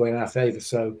just didn't go in our favour.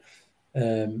 So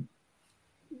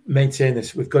maintain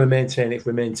this. We've got to maintain it. If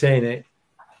we maintain it,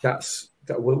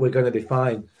 we're going to be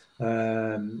fine.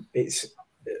 Danny's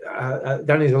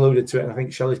alluded to it, and I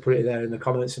think Shelley's put it there in the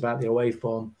comments about the away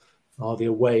form, or the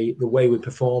way we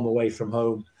perform away from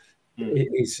home.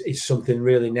 Is something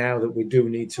really now that we do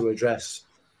need to address,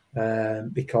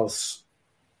 because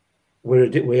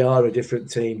we are a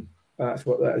different team. That's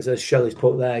what, as Shelley's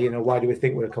put there. Why do we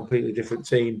think we're a completely different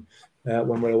team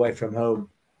when we're away from home?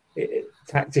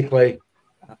 Tactically,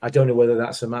 I don't know whether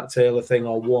that's a Matt Taylor thing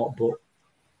or what, but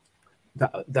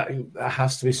that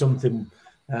has to be something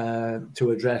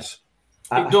to address.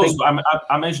 It does.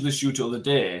 I mentioned this to you the other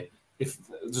day.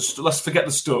 Let's forget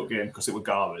the Stoke game because it was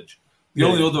garbage. The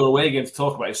only other away game to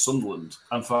talk about is Sunderland,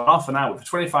 and for half an hour, for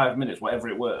 25 minutes, whatever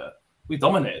it were, we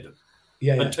dominated them.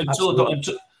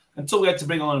 Until we had to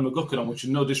bring on McGuckin on, which is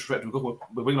no disrespect to McGuckin,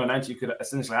 we're bringing on 90, you could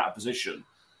essentially out of position,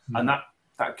 and that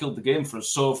killed the game for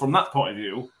us. So from that point of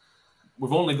view,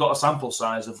 we've only got a sample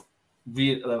size of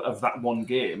that one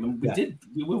game, and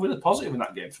we were really positive in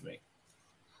that game for me.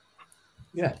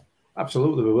 Yeah,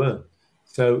 absolutely, we were.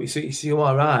 So you see, you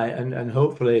are right, and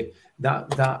hopefully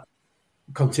that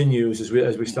continues as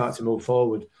we start to move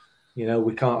forward.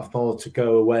 We can't afford to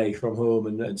go away from home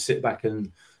and sit back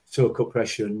and soak up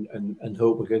pressure and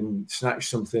hope we can snatch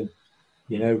something.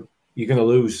 You're going to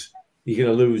lose. You're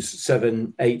going to lose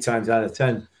 7-8 times out of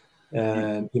 10.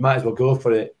 You might as well go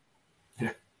for it.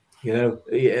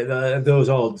 Those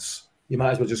odds, you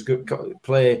might as well just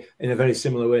play in a very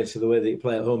similar way to the way that you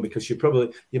play at home, because you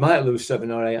might lose 7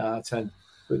 or 8 out of 10,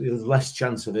 but there's less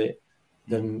chance of it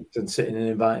than sitting and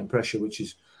inviting pressure,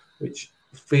 which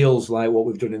feels like what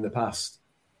we've done in the past.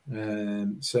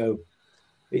 So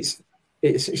it's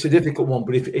a difficult one,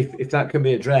 but if that can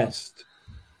be addressed,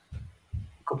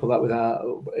 couple that with our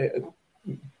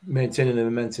maintaining the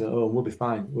momentum at home, we'll be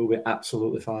fine. We'll be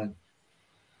absolutely fine.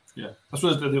 Yeah, I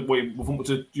suppose the way we want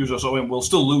to use us, we'll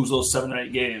still lose those 7 or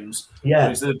 8 games. Yeah. But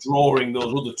instead of drawing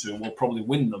those other 2, we'll probably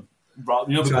win them.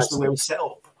 Because of the way we set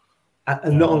up.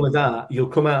 And not only that, you'll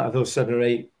come out of those 7 or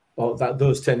 8 or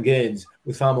those 10 games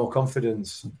with far more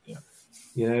confidence.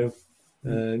 Yeah.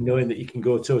 Knowing that you can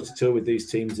go toe to toe with these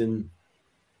teams and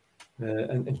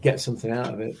get something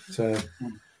out of it. So.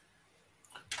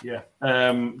 Yeah.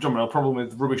 John, the problem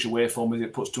with rubbish away form is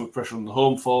it puts too much pressure on the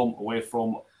home form. Away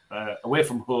from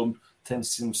home tends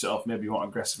to seem set off maybe you weren't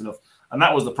aggressive enough. And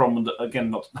that was the problem, that, again,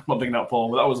 not bigging out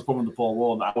Paul, but that was the problem with Paul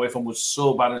Warne. That away form was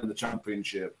so bad in the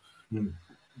Championship.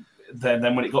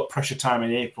 then when it got pressure time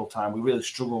in April time, we really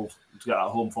struggled to get our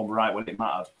home form right when it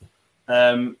mattered.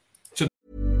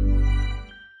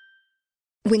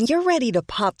 When you're ready to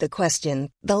pop the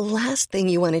question, the last thing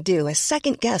you want to do is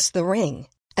second-guess the ring.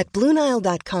 At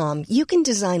BlueNile.com, you can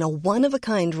design a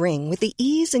one-of-a-kind ring with the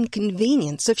ease and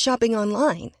convenience of shopping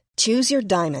online. Choose your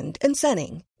diamond and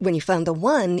setting. When you find the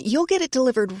one, you'll get it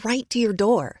delivered right to your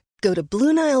door. Go to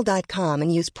BlueNile.com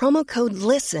and use promo code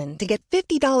LISTEN to get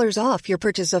 $50 off your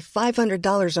purchase of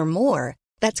 $500 or more.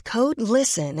 That's code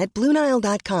LISTEN at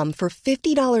BlueNile.com for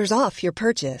 $50 off your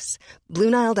purchase.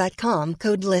 BlueNile.com,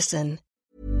 code LISTEN.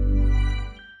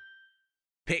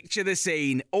 Picture the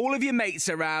scene. All of your mates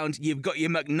around, you've got your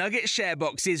McNugget share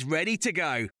boxes ready to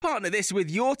go. Partner this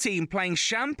with your team playing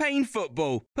champagne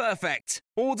football. Perfect.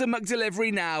 Order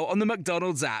McDelivery now on the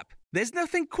McDonald's app. There's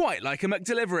nothing quite like a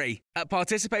McDelivery. At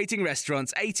participating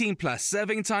restaurants, 18 plus,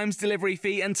 serving times, delivery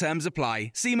fee and terms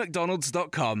apply. See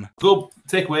mcdonalds.com.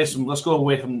 Let's go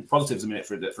away from positives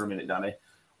for a minute, Danny.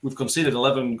 We've conceded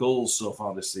 11 goals so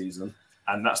far this season,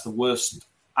 and that's the worst,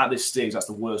 at this stage, that's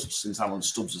the worst since Alan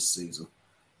Stubbs' season.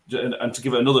 And to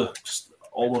give it another, just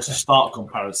almost a stark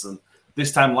comparison,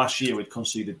 this time last year we'd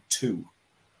conceded 2,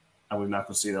 and we've now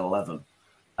conceded 11.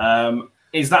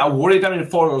 Is that a worry? I mean,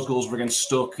 4 of those goals were against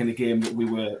Stoke in a game that we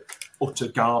were utter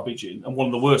garbage in, and one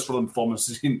of the worst Fulham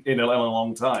performances in a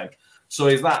long time. So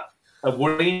is that a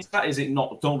worry? Is it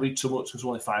not? Don't read too much because we're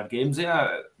only 5 games in.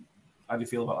 How do you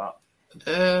feel about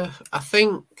that? I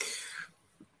think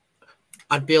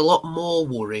I'd be a lot more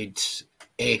worried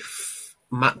if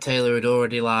Matt Taylor had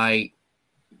already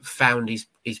found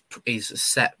his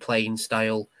set playing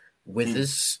style with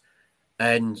us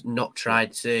and not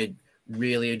tried to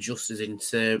really adjust us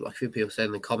into, like a few people say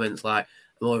in the comments, like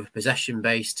more of a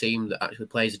possession-based team that actually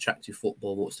plays attractive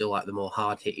football, but still like the more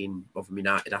hard-hitting of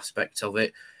United aspect of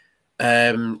it.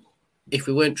 If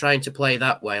we weren't trying to play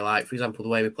that way, like for example the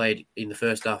way we played in the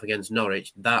first half against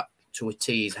Norwich, that to a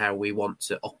T is how we want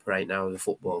to operate now as a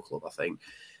football club, I think.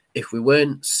 If we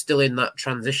weren't still in that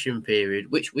transition period,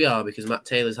 which we are because Matt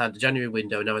Taylor's had the January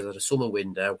window, now he's had a summer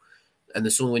window, and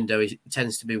the summer window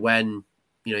tends to be when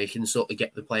you can sort of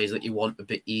get the players that you want a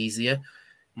bit easier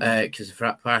because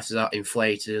the prices are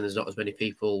inflated and there's not as many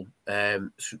people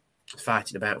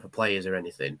fighting about for players or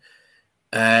anything.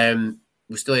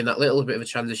 We're still in that little bit of a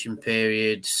transition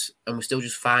period and we're still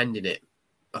just finding it,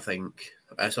 I think.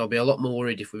 So I'll be a lot more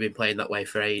worried if we've been playing that way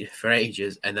for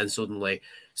ages and then suddenly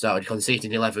started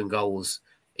conceding 11 goals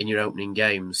in your opening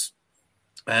games.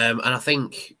 And I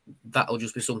think that'll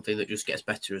just be something that just gets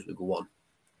better as we go on,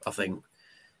 I think.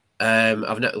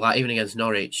 Even against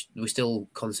Norwich, we still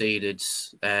conceded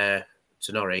to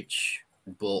Norwich,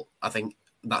 but I think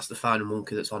that's the final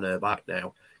monkey that's on her back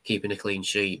now, keeping a clean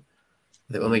sheet.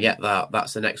 I think when we get that,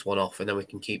 that's the next one off, and then we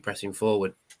can keep pressing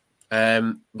forward.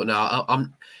 But no,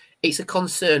 it's a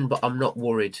concern, but I'm not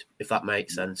worried, if that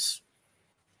makes sense.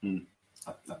 I'm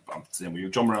saying with you.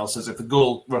 John Morrell says if the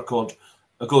goal against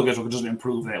record doesn't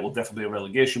improve, then it will definitely be a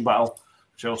relegation battle.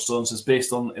 Cheryl Stone says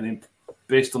based on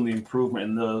the improvement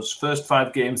in those first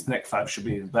 5 games, the next 5 should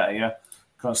be even better. Yeah,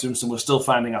 Conor Simpson, we're still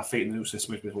finding our feet in the new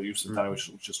system, which is what you said,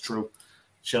 which is true.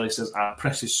 Shelley says our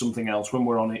press is something else. When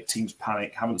we're on it, teams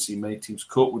panic. Haven't seen many teams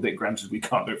cope with it. Granted, we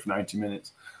can't do it for 90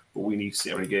 minutes, but we need to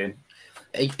see it again.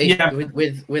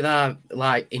 With our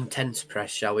intense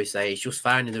press, shall we say, it's just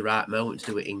finding the right moment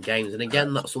to do it in games. And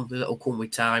again, that's something that will come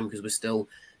with time because we're still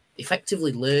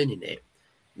effectively learning it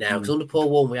now. Because under Paul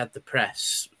Warne, we had the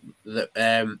press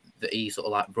that he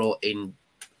sort of brought in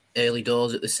early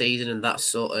doors at the season, and that's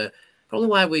sort of probably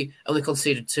why we only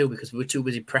conceded 2 because we were too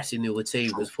busy pressing the other team.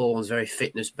 Because Paul Warne's very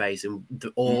fitness based, and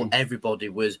everybody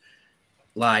was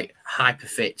hyper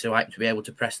fit to be able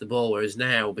to press the ball, whereas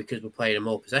now because we're playing a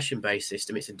more possession based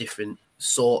system, it's a different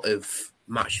sort of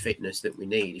match fitness that we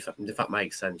need, if that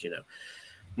makes sense,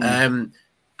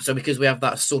 so because we have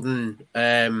that sudden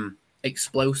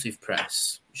explosive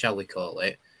press, shall we call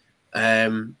it,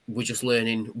 we're just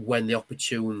learning when the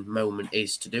opportune moment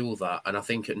is to do that. And I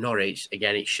think at Norwich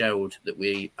again it showed that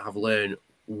we have learned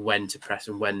when to press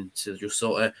and when to just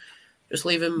sort of just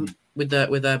leave them with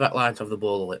their back line to have the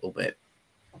ball a little bit.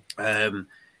 And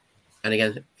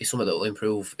again, it's something that will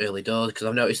improve early doors because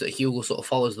I've noticed that Hugo sort of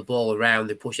follows the ball around,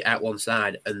 they push it out one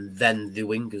side, and then the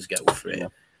wingers go for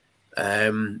it.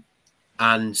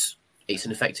 And it's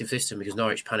an effective system because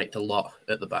Norwich panicked a lot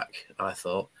at the back, I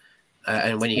thought.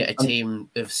 And when you get a team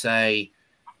of, say,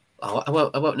 I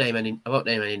won't name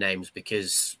any names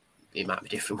because it might be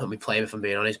different when we play them, if I'm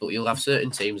being honest. But you'll have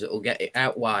certain teams that will get it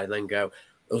out wide and then go,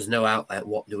 "There's no outlet.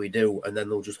 What do we do?" And then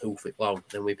they'll just hoof it long.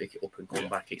 Then we pick it up and come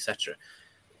back, etc.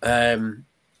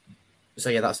 So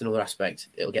yeah, that's another aspect.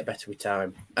 It'll get better with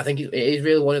time. I think it is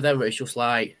really one of them where it's just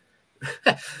like,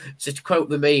 just to quote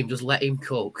the meme, just let him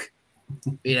cook.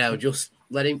 You know, just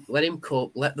let him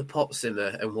cook, let the pot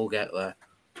simmer, and we'll get there.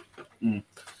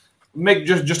 Mick,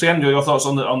 just again, your thoughts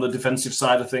on the defensive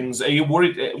side of things. Are you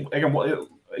worried? Again,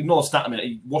 ignore the stat a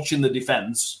minute. Watching the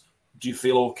defense, do you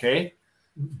feel okay?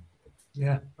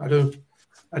 Yeah, I do.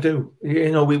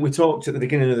 You know, we talked at the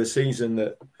beginning of the season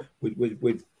that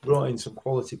we brought in some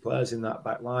quality players in that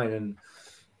back line, and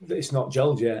it's not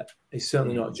gelled yet. It's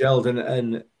certainly not gelled,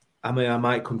 and I mean, I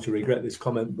might come to regret this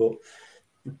comment, but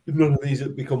none of these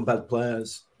have become bad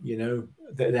players. You know,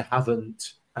 they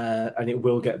haven't, and it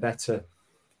will get better.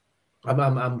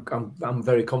 I'm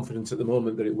very confident at the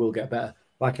moment that it will get better.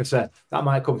 Like I said, that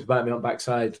might come to bite me on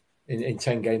backside in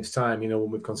 10 games' time. You know,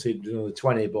 when we've conceded another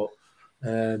 20, but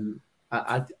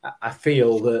I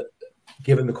feel that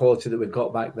given the quality that we've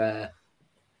got back there,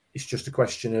 it's just a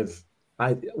question of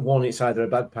one, it's either a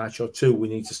bad patch, or two, we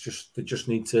need to just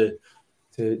need to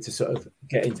sort of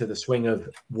get into the swing of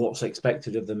what's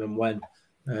expected of them and when.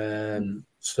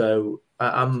 So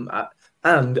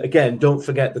and again, don't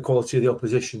forget the quality of the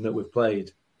opposition that we've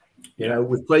played. You know,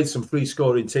 we've played some free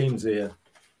scoring teams here.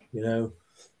 You know,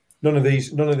 none of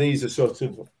these are sort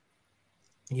of,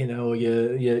 you know,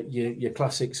 your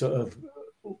classic sort of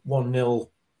 1-0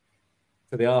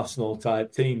 for the Arsenal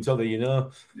type teams, are they? You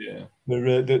know, yeah,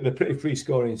 they're pretty free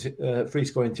scoring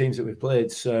teams that we've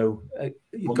played. So, how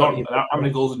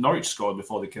many goals had Norwich scored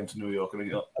before they came to New York?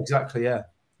 Exactly,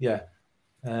 yeah.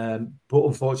 But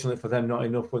unfortunately for them, not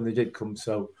enough when they did come.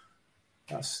 So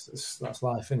that's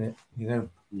life, isn't it? You know.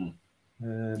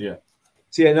 Yeah.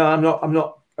 So yeah, no, I'm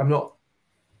not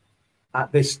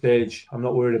at this stage. I'm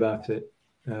not worried about it.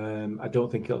 I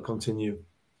don't think it'll continue.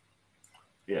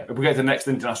 Yeah, if we get to the next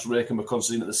international break and we're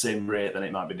conceding at the same rate, then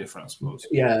it might be different, I suppose.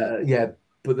 Yeah.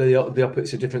 But the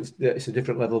it's a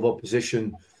different level of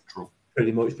opposition. True.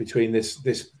 Pretty much between this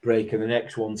break and the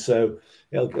next one. So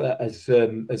it'll, as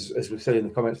we've said in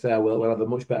the comments there, we'll have a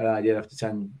much better idea after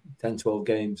 10 12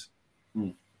 games.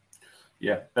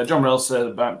 Yeah. John Morell said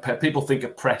about people think a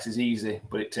press is easy,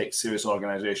 but it takes serious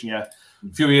organisation. Yeah.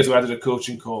 A few years ago, I did a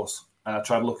coaching course and I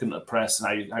tried looking at the press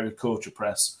and how you coach a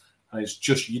press. And it's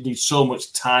just, you need so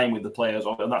much time with the players.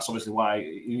 And that's obviously why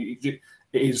it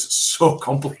is so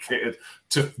complicated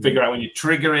to figure out when your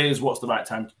trigger is, what's the right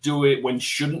time to do it, when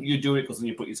shouldn't you do it, because then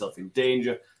you put yourself in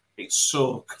danger. It's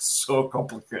so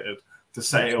complicated to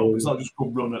set it up. It's not just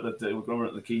run at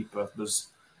the keeper. There's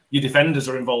your defenders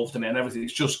are involved in it and everything.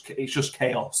 It's just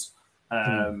chaos.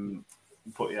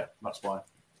 But yeah, that's why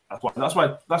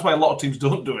a lot of teams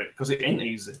don't do it, because it ain't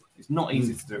easy. It's not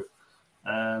easy to do.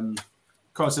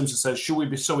 Connor Simpson says, should we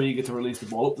be so eager to release the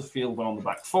ball up the field when on the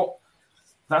back foot?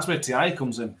 That's where TI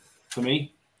comes in for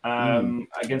me.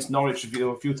 Against Norwich,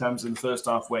 a few times in the first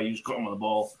half where you just got him on the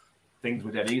ball, things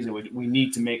were dead easy. We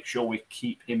need to make sure we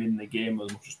keep him in the game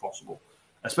as much as possible,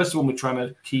 especially when we're trying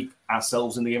to keep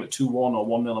ourselves in the game at 2-1 or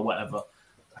 1-0 or whatever.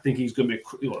 I think he's going to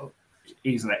be,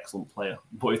 he's an excellent player,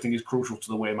 but I think he's crucial to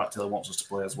the way Matt Taylor wants us to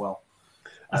play as well.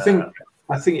 I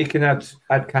think you can add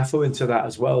Cathal into that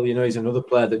as well. You know, he's another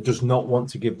player that does not want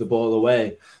to give the ball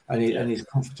away, and he's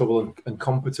comfortable and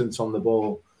competent on the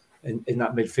ball in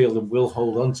that midfield, and will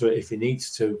hold on to it if he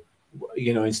needs to,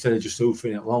 you know, instead of just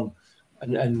hoofing it long.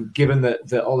 And given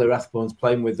that Ollie Rathbone's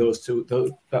playing with those two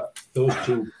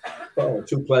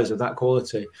players of that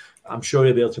quality, I'm sure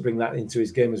he'll be able to bring that into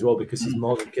his game as well, because he's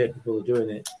more than capable of doing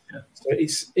it. Yeah. So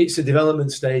it's a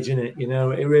development stage, isn't it? You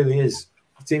know, it really is.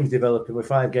 The team's developing. We're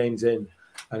 5 games in,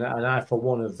 and I, for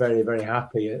one, are very, very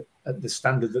happy at the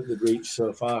standard that they've reached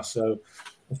so far. So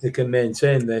if they can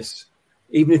maintain this,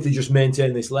 even if they just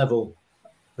maintain this level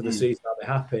for the season, I'll be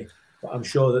happy. But I'm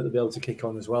sure that they'll be able to kick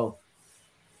on as well.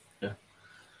 Yeah,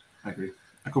 I agree.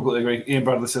 I completely agree. Ian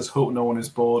Bradley says, hope no one is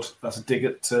bored. That's a dig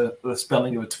at the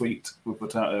spelling of a tweet we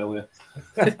put out earlier.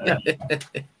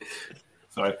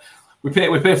 Sorry. We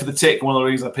pay for the tick. One of the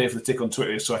reasons I pay for the tick on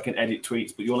Twitter is so I can edit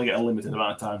tweets, but you only get a limited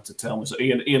amount of time to tell me. So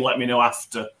Ian let me know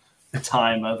after the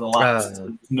time of the last.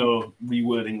 No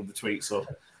rewording of the tweet. So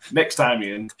next time,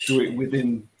 Ian, do it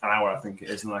within an hour, I think it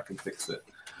is, and I can fix it.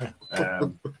 Anything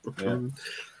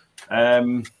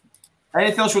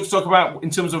else you want to talk about in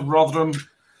terms of Rotherham?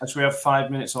 As we have 5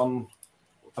 minutes on,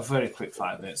 a very quick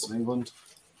 5 minutes of England.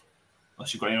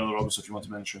 Unless you've got any other Rotherham stuff you want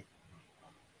to mention.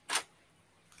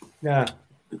 Yeah.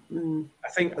 I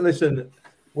think, listen,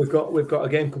 we've got a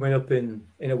game coming up in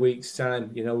a week's time.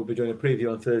 You know, we'll be doing a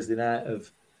preview on Thursday night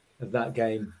of that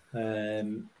game.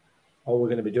 All we're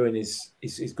going to be doing is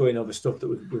going over stuff that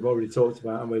we've already talked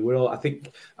about, and we're all. I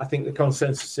think the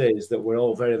consensus is that we're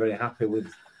all very, very happy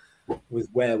with with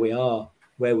where we are,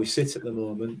 where we sit at the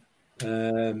moment.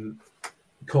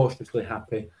 Cautiously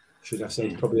happy, should I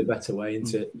say? Probably a better way,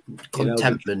 isn't it?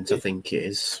 Contentment, I think it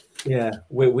is. Yeah,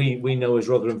 we know as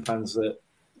Rotherham fans that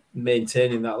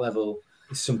maintaining that level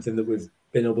is something that we've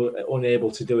been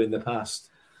unable to do in the past.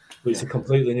 But it's a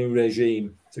completely new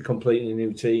regime. It's a completely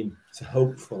new team. So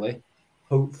hopefully,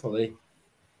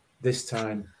 this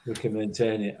time we can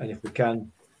maintain it. And if we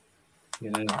can,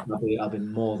 I'll be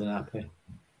more than happy.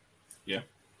 Yeah.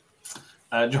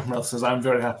 John Mel says, I'm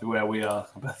very happy where we are.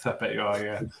 I bet you are,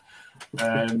 yeah.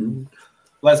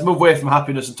 Let's move away from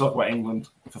happiness and talk about England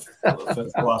for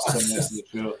the last 10 minutes of the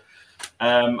show.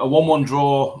 A 1-1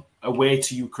 draw away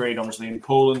to Ukraine, obviously, in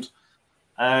Poland.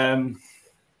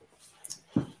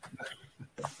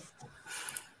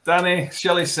 Danny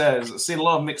Shelley says, I've seen a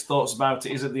lot of mixed thoughts about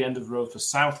it. Is it the end of the road for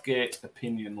Southgate?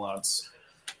 Opinion, lads.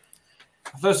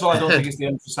 First of all, I don't think it's the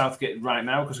end for Southgate right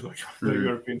now because we've got the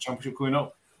European Championship coming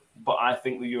up. But I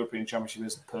think the European Championship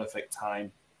is the perfect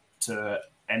time to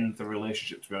end the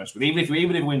relationship, to be honest with you. Even if we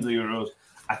win the Euros,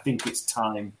 I think it's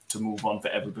time to move on for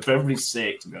everybody's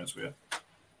sake, to be honest with you.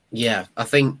 Yeah, I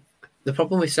think the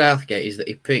problem with Southgate is that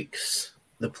he picks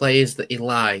the players that he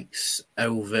likes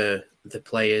over the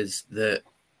players that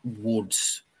would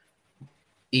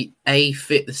A,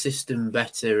 fit the system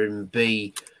better, and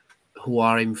B, who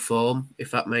are in form,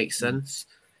 if that makes sense.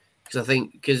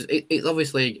 Because it's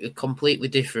obviously completely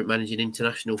different managing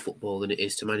international football than it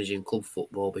is to managing club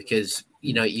football, because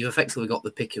you've effectively got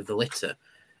the pick of the litter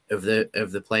of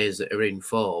the players that are in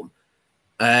form.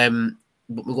 But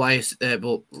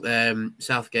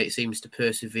Southgate seems to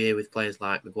persevere with players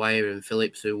like Maguire and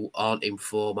Phillips, who aren't in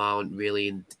form, aren't really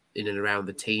in and around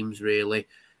the teams really,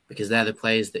 because they're the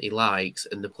players that he likes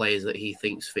and the players that he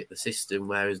thinks fit the system.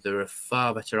 Whereas there are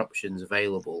far better options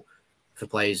available for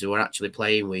players who are actually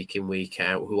playing week in, week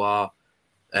out, who are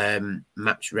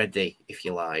match ready, if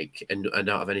you like, and don't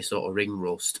have any sort of ring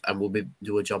rust, and will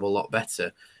do a job a lot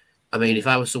better. I mean, if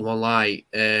I was someone like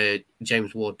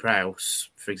James Ward-Prowse,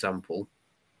 for example,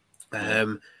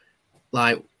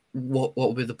 what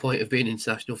would be the point of being in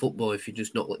international football if you're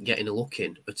just not getting a look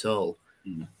in at all?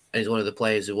 And he's one of the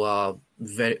players who are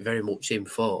very, very much in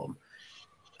form.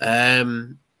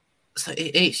 So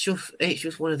it's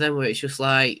just one of them where it's just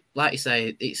like you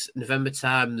say, it's November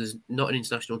time. There's not an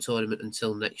international tournament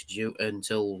until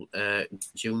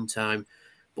June time,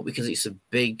 but because it's a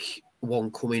big one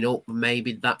coming up,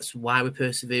 maybe that's why we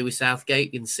persevere with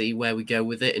Southgate and see where we go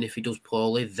with it. And if he does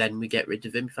poorly, then we get rid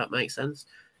of him, if that makes sense.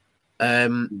 I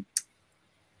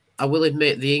will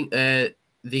admit the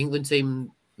England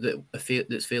team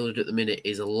that's fielded at the minute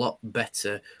is a lot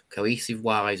better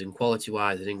cohesive-wise and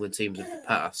quality-wise than England teams of the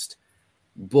past.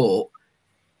 But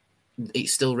it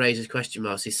still raises question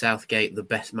marks. Is Southgate the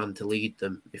best man to lead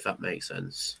them, if that makes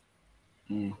sense?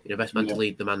 Best man to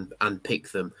lead them and pick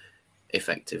them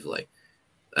effectively.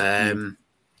 And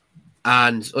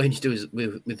all you need to do is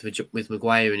with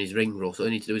Maguire and his ring rust, all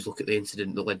you need to do is look at the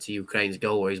incident that led to Ukraine's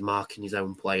goal, where he's marking his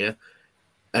own player.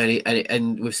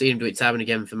 And we've seen him do it time and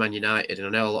again for Man United. And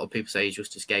I know a lot of people say he's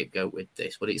just a scapegoat with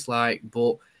this, but it's like,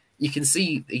 but you can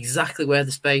see exactly where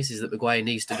the space is that Maguire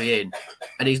needs to be in,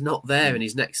 and he's not there. And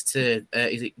he's next to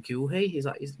is it Guehi? Is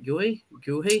Guehi?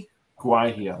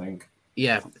 Guehi, I think.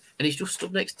 Yeah, and he's just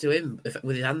stood next to him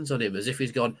with his hands on him, as if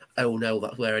he's gone, "Oh no,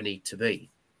 that's where I need to be,"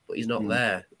 but he's not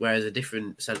there. Whereas a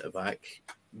different centre back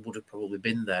would have probably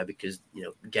been there because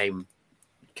game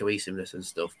cohesiveness and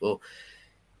stuff. But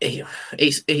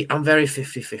I'm very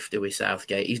 50-50 with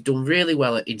Southgate. He's done really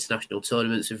well at international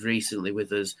tournaments of recently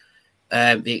with us.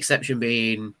 The exception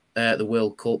being the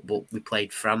World Cup, but we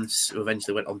played France, who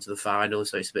eventually went on to the final,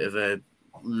 so it's a bit of a...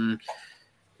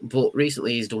 But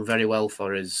recently he's done very well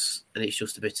for us, and it's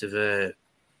just a bit of a...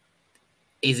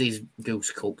 Is his goose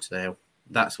cooked now?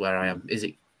 That's where I am.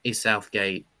 Is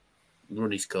Southgate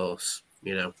run his course,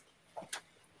 I'm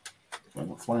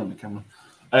flying on the camera.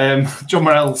 John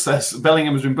Morell says,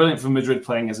 Bellingham has been brilliant for Madrid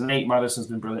playing as an 8. Madison's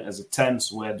been brilliant as a 10,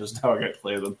 so where does Southgate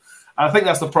play them? And I think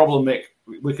that's the problem, Mick.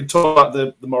 We could talk about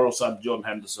the moral side of Jordan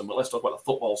Henderson, but let's talk about the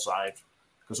football side,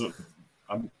 because we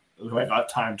haven't got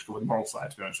time to cover the moral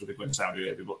side, to be honest with you, going to Saudi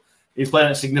Arabia, but he's playing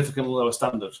at a significantly lower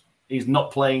standard. He's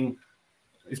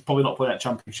probably not playing at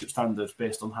championship standards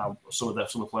based on how some of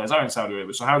the players are in Saudi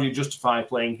Arabia. So how do you justify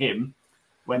playing him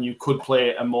when you could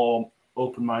play a more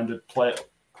open-minded player,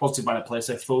 positive-minded player,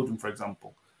 say Foden, for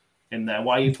example, in there?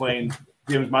 Why are you playing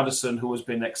James Maddison, who has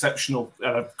been exceptional,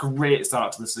 a great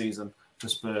start to the season for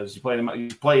Spurs? You're playing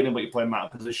him, but you're playing him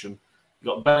out of position.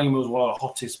 You've got Bellingham, who's one of the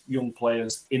hottest young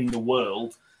players in the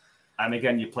world, and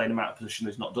again, you're playing him out of position.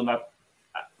 He's not done that.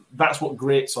 That's what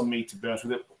grates on me, to be honest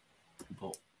with you.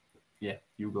 But Yeah,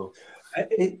 you go.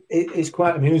 It's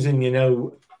quite amusing, you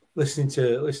know, listening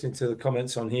to the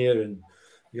comments on here, and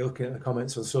you're looking at the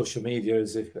comments on social media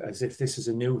as if this is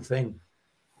a new thing,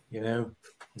 you know,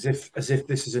 as if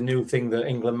this is a new thing that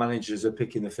England managers are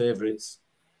picking the favourites.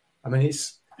 I mean,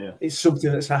 it's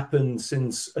something that's happened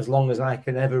since as long as I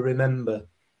can ever remember,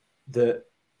 that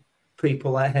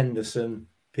people like Henderson,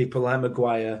 people like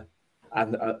Maguire,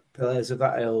 and players of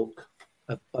that ilk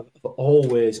have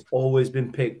always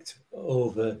been picked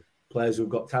over players who've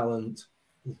got talent,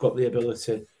 who've got the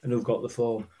ability, and who've got the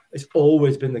form. It's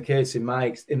always been the case in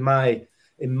my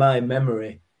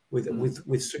memory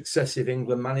with successive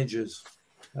England managers.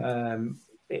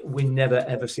 We never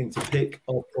ever seem to pick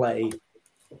or play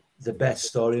the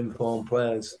best or informed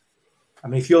players. I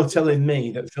mean, if you're telling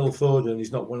me that Phil Foden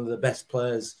is not one of the best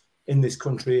players in this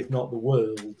country, if not the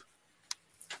world,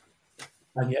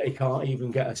 and yet he can't even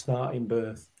get a starting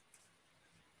berth,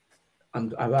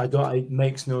 and I don't, it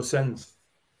makes no sense.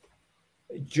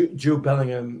 Jude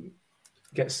Bellingham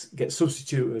gets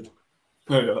substituted.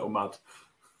 Oh, yeah, little mad.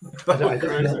 I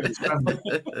don't understand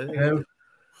it, you know?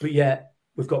 But yet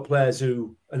we've got players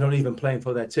who are not even playing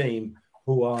for their team,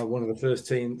 who are one of the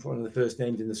first names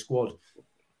in the squad.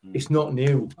 It's not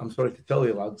new. I'm sorry to tell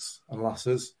you, lads and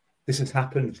lasses. This has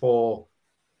happened for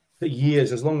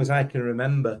years, as long as I can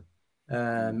remember,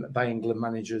 by England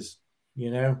managers, you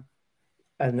know.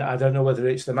 And I don't know whether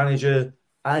it's the manager.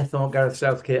 I thought Gareth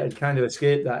Southgate had kind of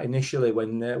escaped that initially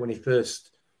when he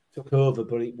first took over,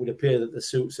 but it would appear that the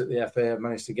suits at the FA have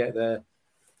managed to get their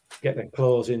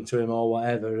claws into him or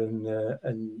whatever.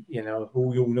 And you know,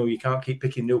 you can't keep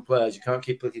picking new players. You can't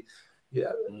keep picking.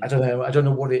 Yeah, I don't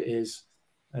know what it is.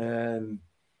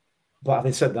 But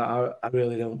having said that, I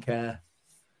really don't care.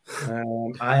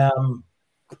 I am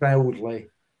proudly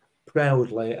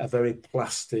a very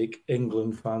plastic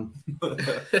England fan.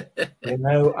 You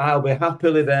know, I'll be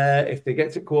happily there if they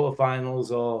get to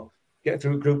quarterfinals or get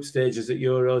through group stages at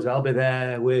Euros. I'll be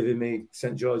there waving me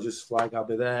St George's flag. I'll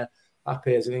be there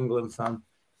happy as an England fan.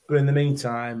 But in the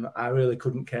meantime, I really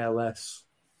couldn't care less.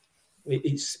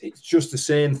 It's just the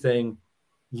same thing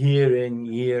year in,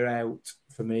 year out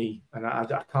for me, and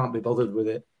I can't be bothered with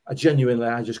it. I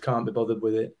just can't be bothered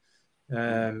with it.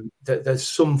 There's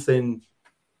something.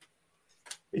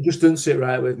 It just doesn't sit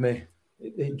right with me.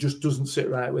 It just doesn't sit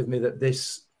right with me that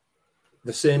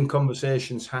the same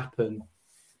conversations happen,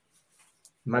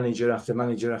 manager after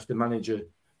manager after manager,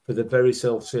 for the very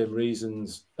same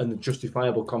reasons, and the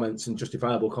justifiable comments and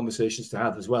justifiable conversations to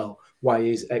have as well. Why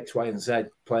is X, Y, and Z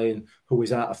playing? Who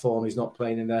is out of form? He's not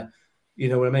playing in there. You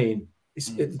know what I mean?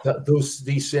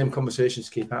 These same conversations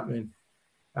keep happening,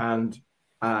 and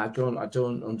I don't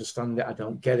understand it. I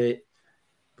don't get it.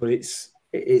 But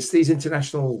it's these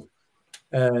international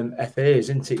FAs,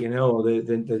 isn't it? You know,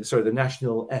 the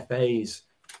national FAs.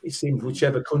 It seems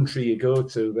whichever country you go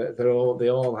to, they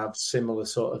all have similar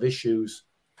sort of issues.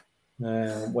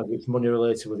 Whether it's money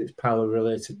related, whether it's power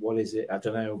related, what is it? I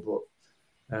don't know. But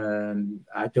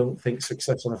I don't think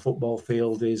success on a football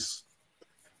field is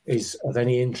of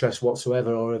any interest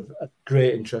whatsoever, or of a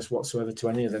great interest whatsoever to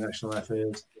any of the national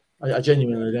FAs. I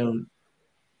genuinely don't.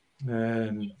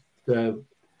 So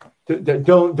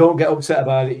don't get upset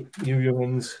about it, you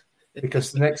young'uns,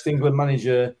 because the next England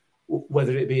manager,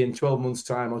 whether it be in 12 months'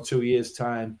 time or 2 years'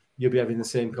 time, you'll be having the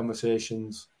same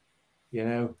conversations, you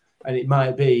know. And it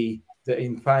might be that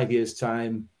in 5 years'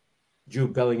 time,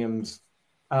 Jude Bellingham's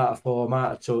out of form,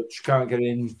 out of touch, can't get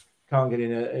in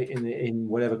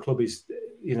whatever club he's,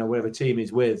 you know, whatever team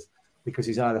he's with, because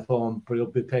he's out of form, but he'll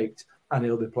be picked and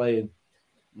he'll be playing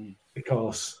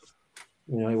because,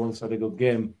 you know, he once had a good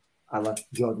game, a la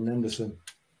Jordan Henderson.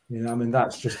 You know, I mean,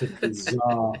 that's just a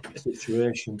bizarre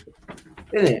situation,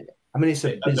 isn't it? I mean, it's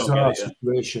a bizarre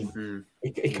situation.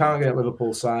 He can't get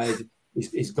Liverpool side.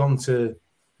 He's gone to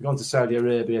Saudi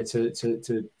Arabia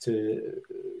to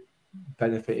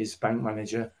benefit his bank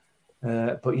manager,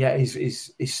 but yeah,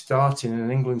 he's starting in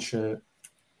an England shirt.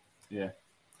 Yeah.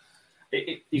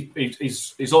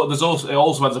 There's also, it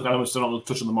also adds, I was not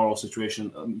touch on the moral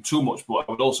situation too much, but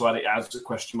I would also add it as a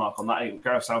question mark on that.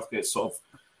 Gareth Southgate sort of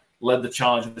led the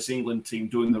charge of this England team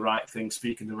doing the right thing,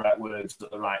 speaking the right words at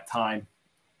the right time,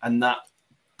 and that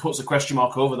puts a question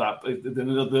mark over that.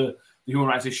 The human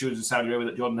rights issues in Saudi Arabia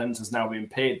that Jordan Henderson is now being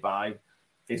paid by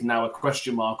is now a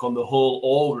question mark on the whole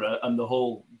aura and the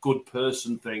whole good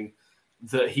person thing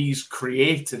that he's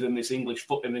created in this English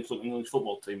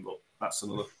football team. But that's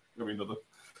another.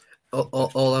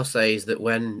 All I'll say is that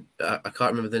when I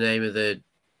can't remember the name of the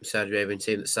Saudi Arabian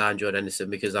team that signed Jordan Henderson,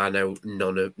 because I know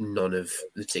none of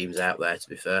the teams out there, to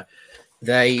be fair,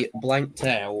 they blanked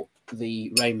out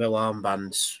the rainbow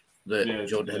armbands that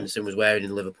Jordan Henderson was wearing in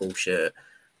the Liverpool shirt.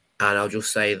 And I'll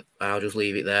just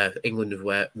leave it there. England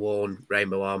have worn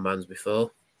rainbow armbands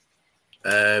before.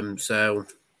 So,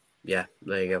 yeah,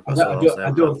 there you go.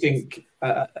 I don't think,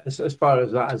 as far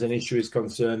as that as an issue is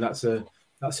concerned, that's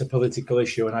a political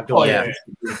issue, and I don't.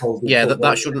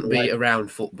 That shouldn't be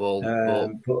around football.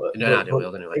 But in an ideal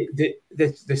world, anyway.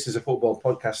 This is a football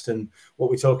podcast, and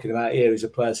what we're talking about here is a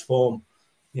player's form,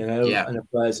 and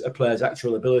a player's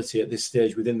actual ability at this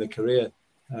stage within the career.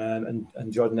 And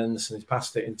Jordan Henderson has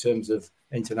passed it in terms of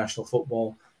international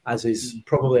football, as is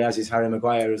Harry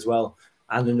Maguire as well,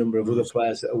 and a number of other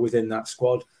players that are within that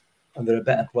squad. And there are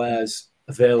better players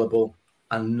available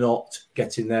and not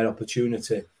getting their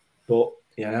opportunity. But,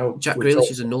 Jack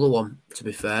Grealish is another one, to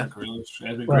be fair.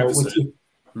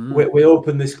 We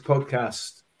opened this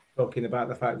podcast talking about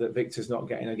the fact that Victor's not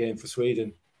getting a game for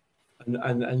Sweden.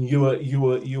 And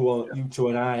you two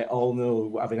and I all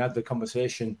know, having had the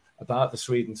conversation about the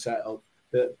Sweden setup,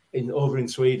 that over in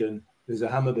Sweden, there's a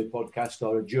Hammarby podcast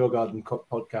or a Joe Garden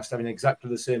podcast having exactly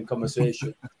the same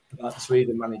conversation about the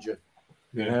Sweden manager.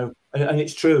 And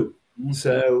it's true.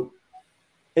 So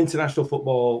international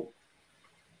football,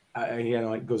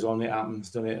 it goes on, it happens,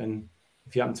 doesn't it? And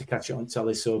if you happen to catch it on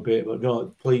telly, so be it. But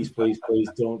no, please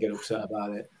don't get upset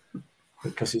about it,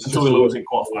 because it's until we lose in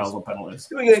quarterfinals on penalties.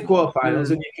 We get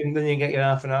quarterfinals, and then you get your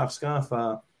half and half scarf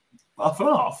out. Half and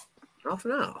half. Half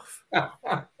and half.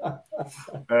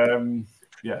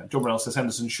 John Morell says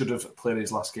Henderson should have played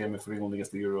his last game for England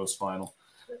against the Euros final.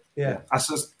 Yeah. I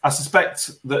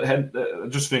suspect that,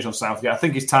 just to finish on Southgate, I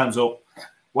think his time's up.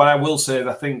 What I will say is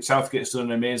I think Southgate's done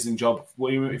an amazing job.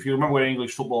 If you remember where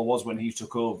English football was when he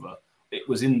took over, it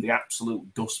was in the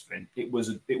absolute dustbin. It was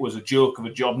a joke of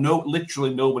a job. No,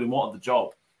 literally nobody wanted the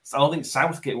job. I don't think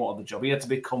Southgate wanted the job. He had to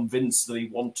be convinced that he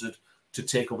wanted to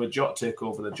take over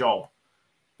the job.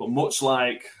 But much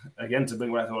like, again, to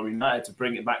bring back to United, to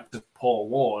bring it back to Paul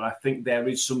Ward, I think there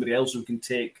is somebody else who can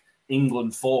take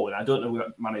England forward. I don't know who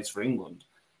that man is for England,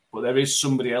 but there is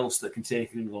somebody else that can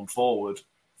take England forward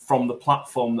from the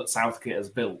platform that Southgate has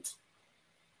built.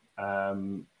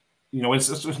 When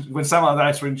Sam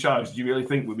Allardyce were in charge, do you really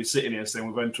think we'd be sitting here saying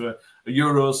we're going to a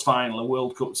Euros final, a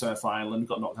World Cup semi-final, and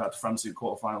got knocked out to France in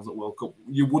quarterfinals at World Cup?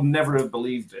 You would never have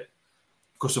believed it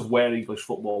because of where English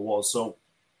football was. So,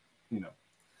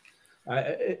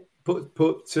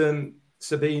 Put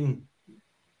Sabine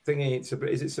thingy.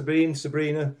 Is it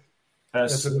Sabrina? For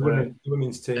the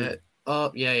women's team.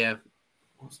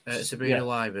 Sabrina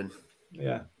Lyman.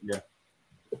 Yeah.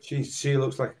 She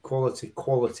looks like a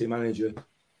quality manager.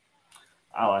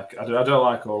 I don't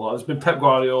like her a lot. There's been Pep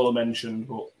Guardiola mentioned,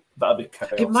 but that'd be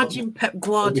chaos. Imagine Pep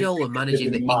Guardiola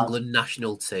managing the England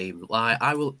national team.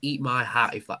 I will eat my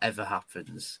hat if that ever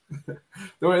happens.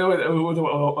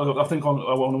 I think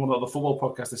on one of the football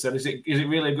podcasts they said, is it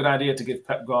really a good idea to give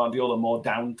Pep Guardiola more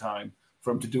downtime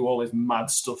for him to do all his mad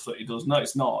stuff that he does? No,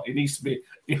 it's not. He needs to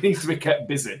be kept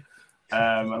busy.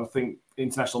 And I think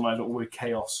international management will be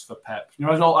chaos for Pep.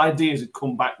 Imagine all ideas he'd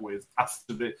come back with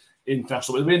after the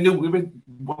international. We've been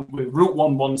Route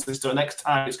 1 system. Next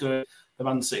time it's going to the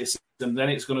Man City system. Then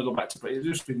it's going to go back to it's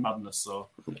just been madness. So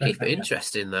keep it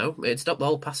interesting though. It'd stop the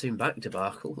whole passing back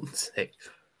debacle, wouldn't it?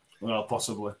 Well,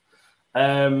 possibly.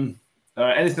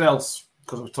 Anything else?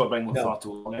 Because we've talked about England far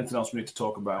too long. Anything else we need to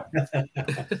talk about?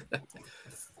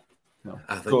 No.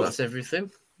 I think that's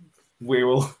everything. We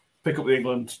will pick up the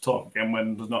England talk again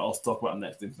when there's not else to talk about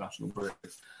next international break.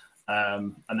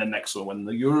 And then next one when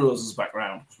the Euros is back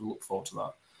round, because we look forward to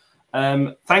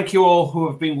that. Thank you all who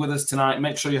have been with us tonight.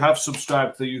 Make sure you have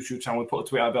subscribed to the YouTube channel. We put a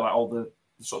tweet out about all the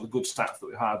sort of the good stats that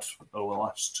we had over the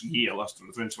last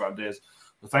 325 days.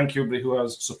 So thank you everybody who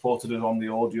has supported us on the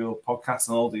audio podcast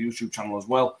and all the YouTube channel as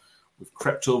well. We've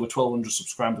crept over 1,200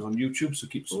 subscribers on YouTube, so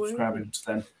keep subscribing to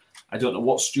them. I don't know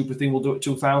what stupid thing we'll do at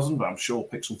 2,000, but I'm sure we'll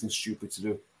pick something stupid to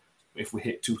do if we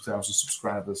hit 2,000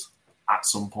 subscribers at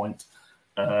some point,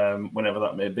 whenever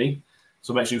that may be.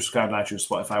 So make sure you subscribe to iTunes,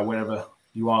 Spotify, wherever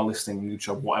you are listening,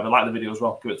 YouTube, whatever. Like the video as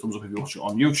well. Give it a thumbs up if you watch it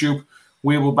on YouTube.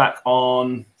 We will be back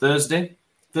on Thursday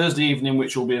evening,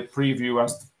 which will be a preview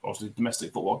as obviously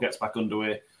domestic football gets back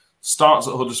underway. Starts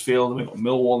at Huddersfield, and we've got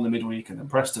Millwall in the midweek, and then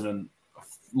Preston, and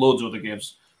loads of other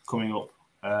games coming up.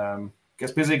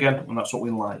 Gets busy again, and that's what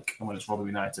we like. And when it's Rotherham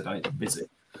United, and it's busy.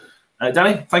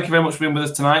 Danny, thank you very much for being with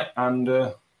us tonight, and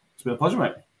it's been a pleasure,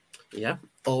 mate. Yeah,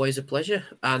 always a pleasure.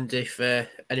 And if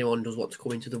anyone does want to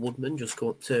come into the Woodman, just come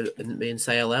up to me and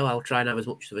say hello. I'll try and have as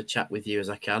much of a chat with you as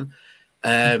I can.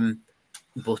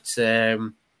 But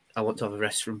I want to have a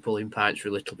rest from pulling pints for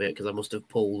a little bit because I must have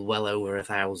pulled well over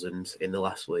 1,000 in the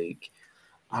last week.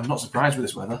 I'm not surprised with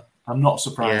this weather. I'm not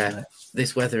surprised. Yeah,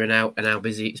 this weather and how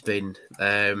busy it's been,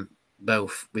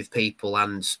 both with people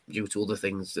and due to other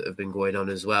things that have been going on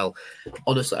as well.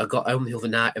 Honestly, I got home the other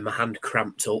night and my hand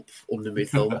cramped up under my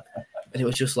thumb, and it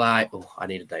was just like, oh, I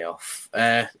need a day off.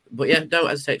 But yeah, don't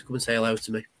hesitate to come and say hello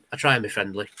to me. I try and be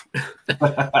friendly.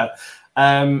 Michael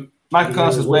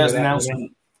Connor says, "Where's the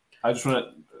announcement?" I just want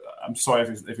to. I'm sorry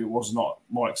if it was not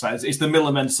more exciting. It's the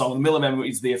Millermen song. The Millermen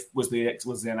was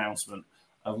the announcement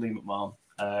of Lee McMahon.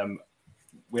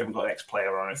 We haven't got an ex-player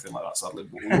or anything like that, sadly.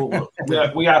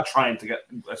 But we are trying to get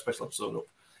a special episode up.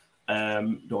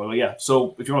 Don't worry, yeah.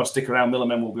 So if you want to stick around,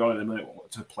 Millermen will be on in a minute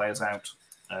to play us out,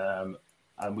 and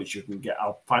which you can get.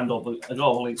 I'll find all the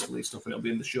links for these stuff, and it'll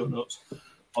be in the show notes.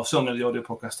 I'll film in the audio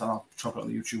podcast, and I'll chop it on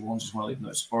the YouTube ones as well, even though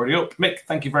it's already up. Mick,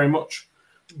 thank you very much.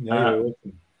 No, you're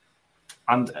welcome.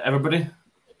 And everybody,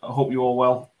 I hope you're all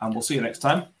well, and we'll see you next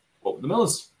time. Up the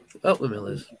Millers. Up the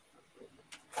Millers.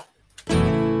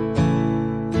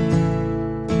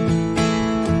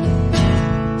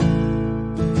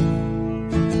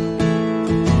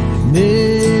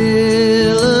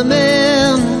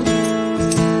 Millermen,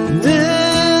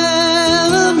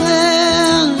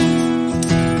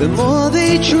 the more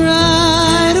they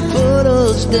try to put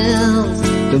us down,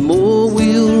 the more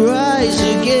we'll rise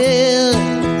again.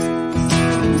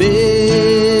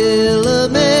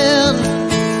 Millermen,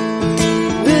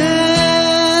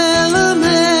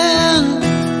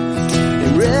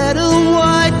 in red and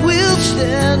white we'll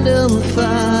stand and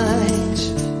fight,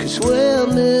 'cause we're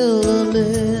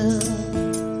Millermen.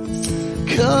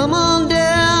 Come on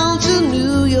down to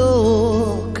New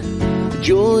York,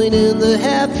 join in the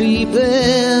happy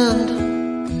band,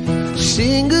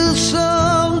 sing a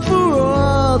song for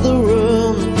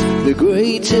Rotherham, the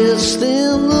greatest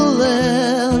in the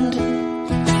land.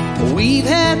 We've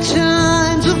had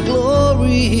times of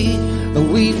glory,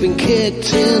 and we've been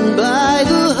kicked in by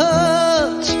the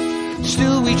hurt.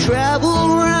 Still we travel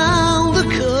around the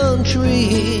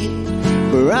country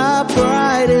for our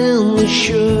pride in the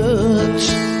shirt.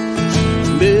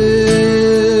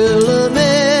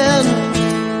 Millermen,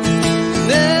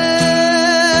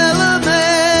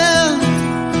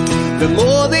 the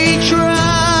more they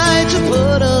try to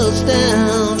put us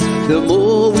down, the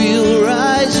more we'll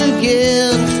rise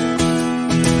again.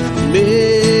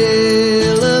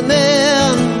 Millermen,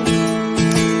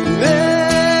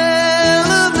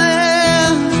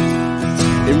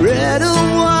 in red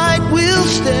and white we'll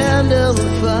stand and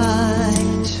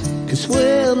fight, 'cause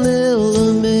we're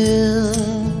Millermen.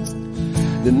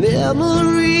 The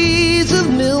memories of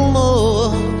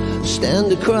Millmore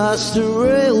stand across the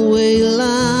railway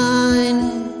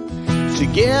line.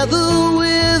 Together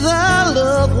with our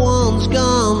loved ones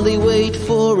gone, they wait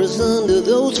for us under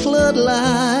those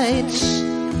floodlights.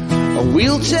 And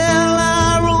we'll tell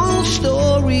our own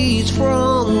stories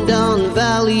from Don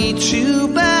Valley to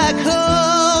back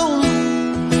home,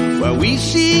 where we've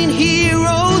seen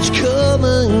heroes come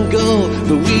and go,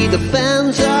 but we the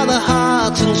fans are the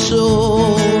heart and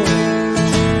soul.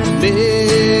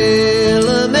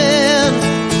 Millermen,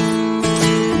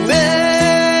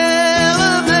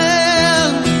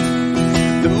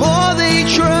 the more they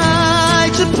try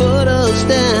to put us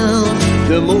down,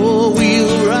 the more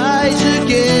we'll rise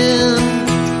again.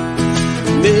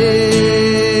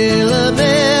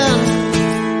 Millermen,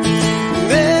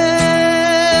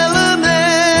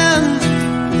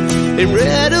 in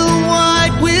red and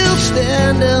white we'll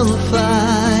stand and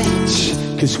fight,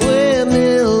 'cause we're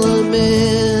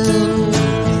Millermen.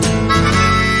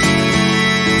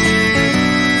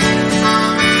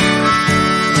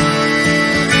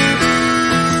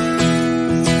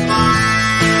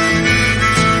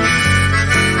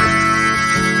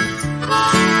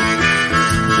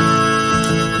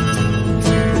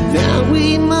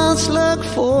 Look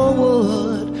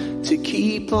forward to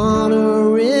keep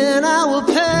honoring our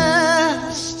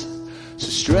past. So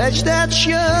stretch that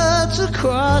shirt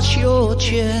across your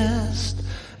chest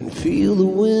and feel the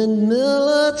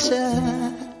windmill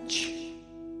attach.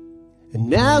 And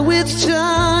now it's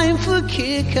time for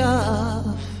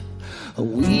kickoff,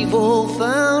 and we've all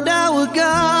found our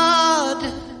God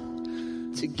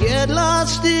to get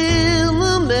lost in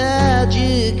the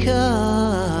magic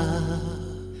of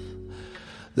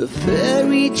the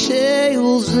fairy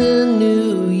tales in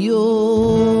New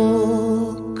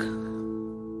York.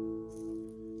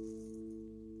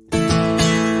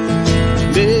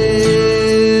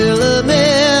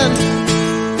 Millermen,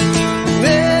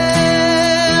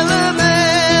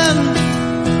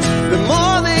 the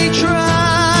more they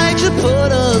try to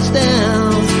put us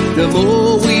down, the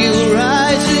more we'll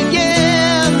rise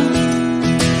again.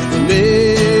 Millermen,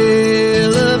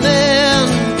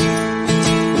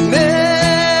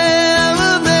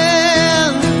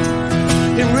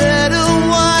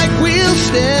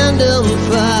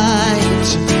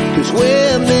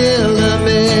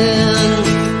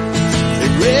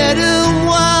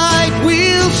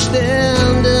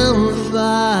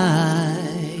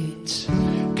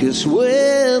 'cause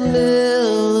we're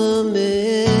Miller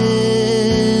Men.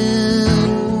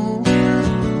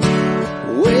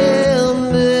 We're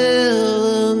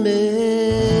Miller Men.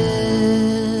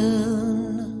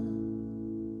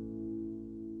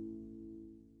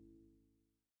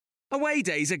 Away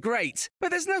days are great,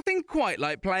 but there's nothing quite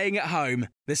like playing at home.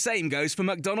 The same goes for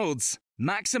McDonald's.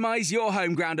 Maximise your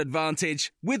home ground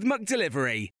advantage with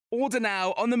McDelivery. Order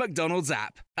now on the McDonald's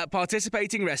app. At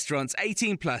participating restaurants,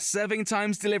 18 plus serving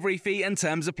times, delivery fee and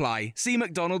terms apply. See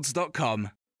mcdonalds.com.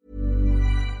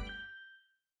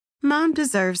 Mom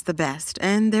deserves the best,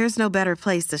 and there's no better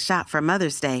place to shop for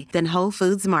Mother's Day than Whole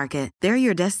Foods Market. They're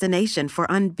your destination for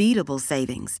unbeatable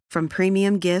savings, from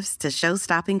premium gifts to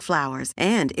show-stopping flowers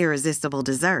and irresistible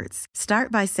desserts.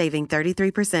 Start by saving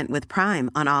 33% with Prime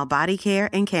on all body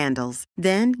care and candles.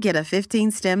 Then get a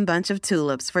 15-stem bunch of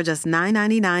tulips for just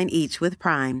 $9.99 each with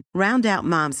Prime. Round out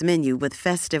Mom's menu with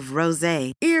festive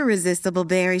rosé, irresistible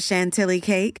berry chantilly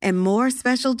cake, and more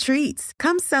special treats.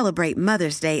 Come celebrate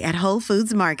Mother's Day at Whole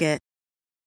Foods Market.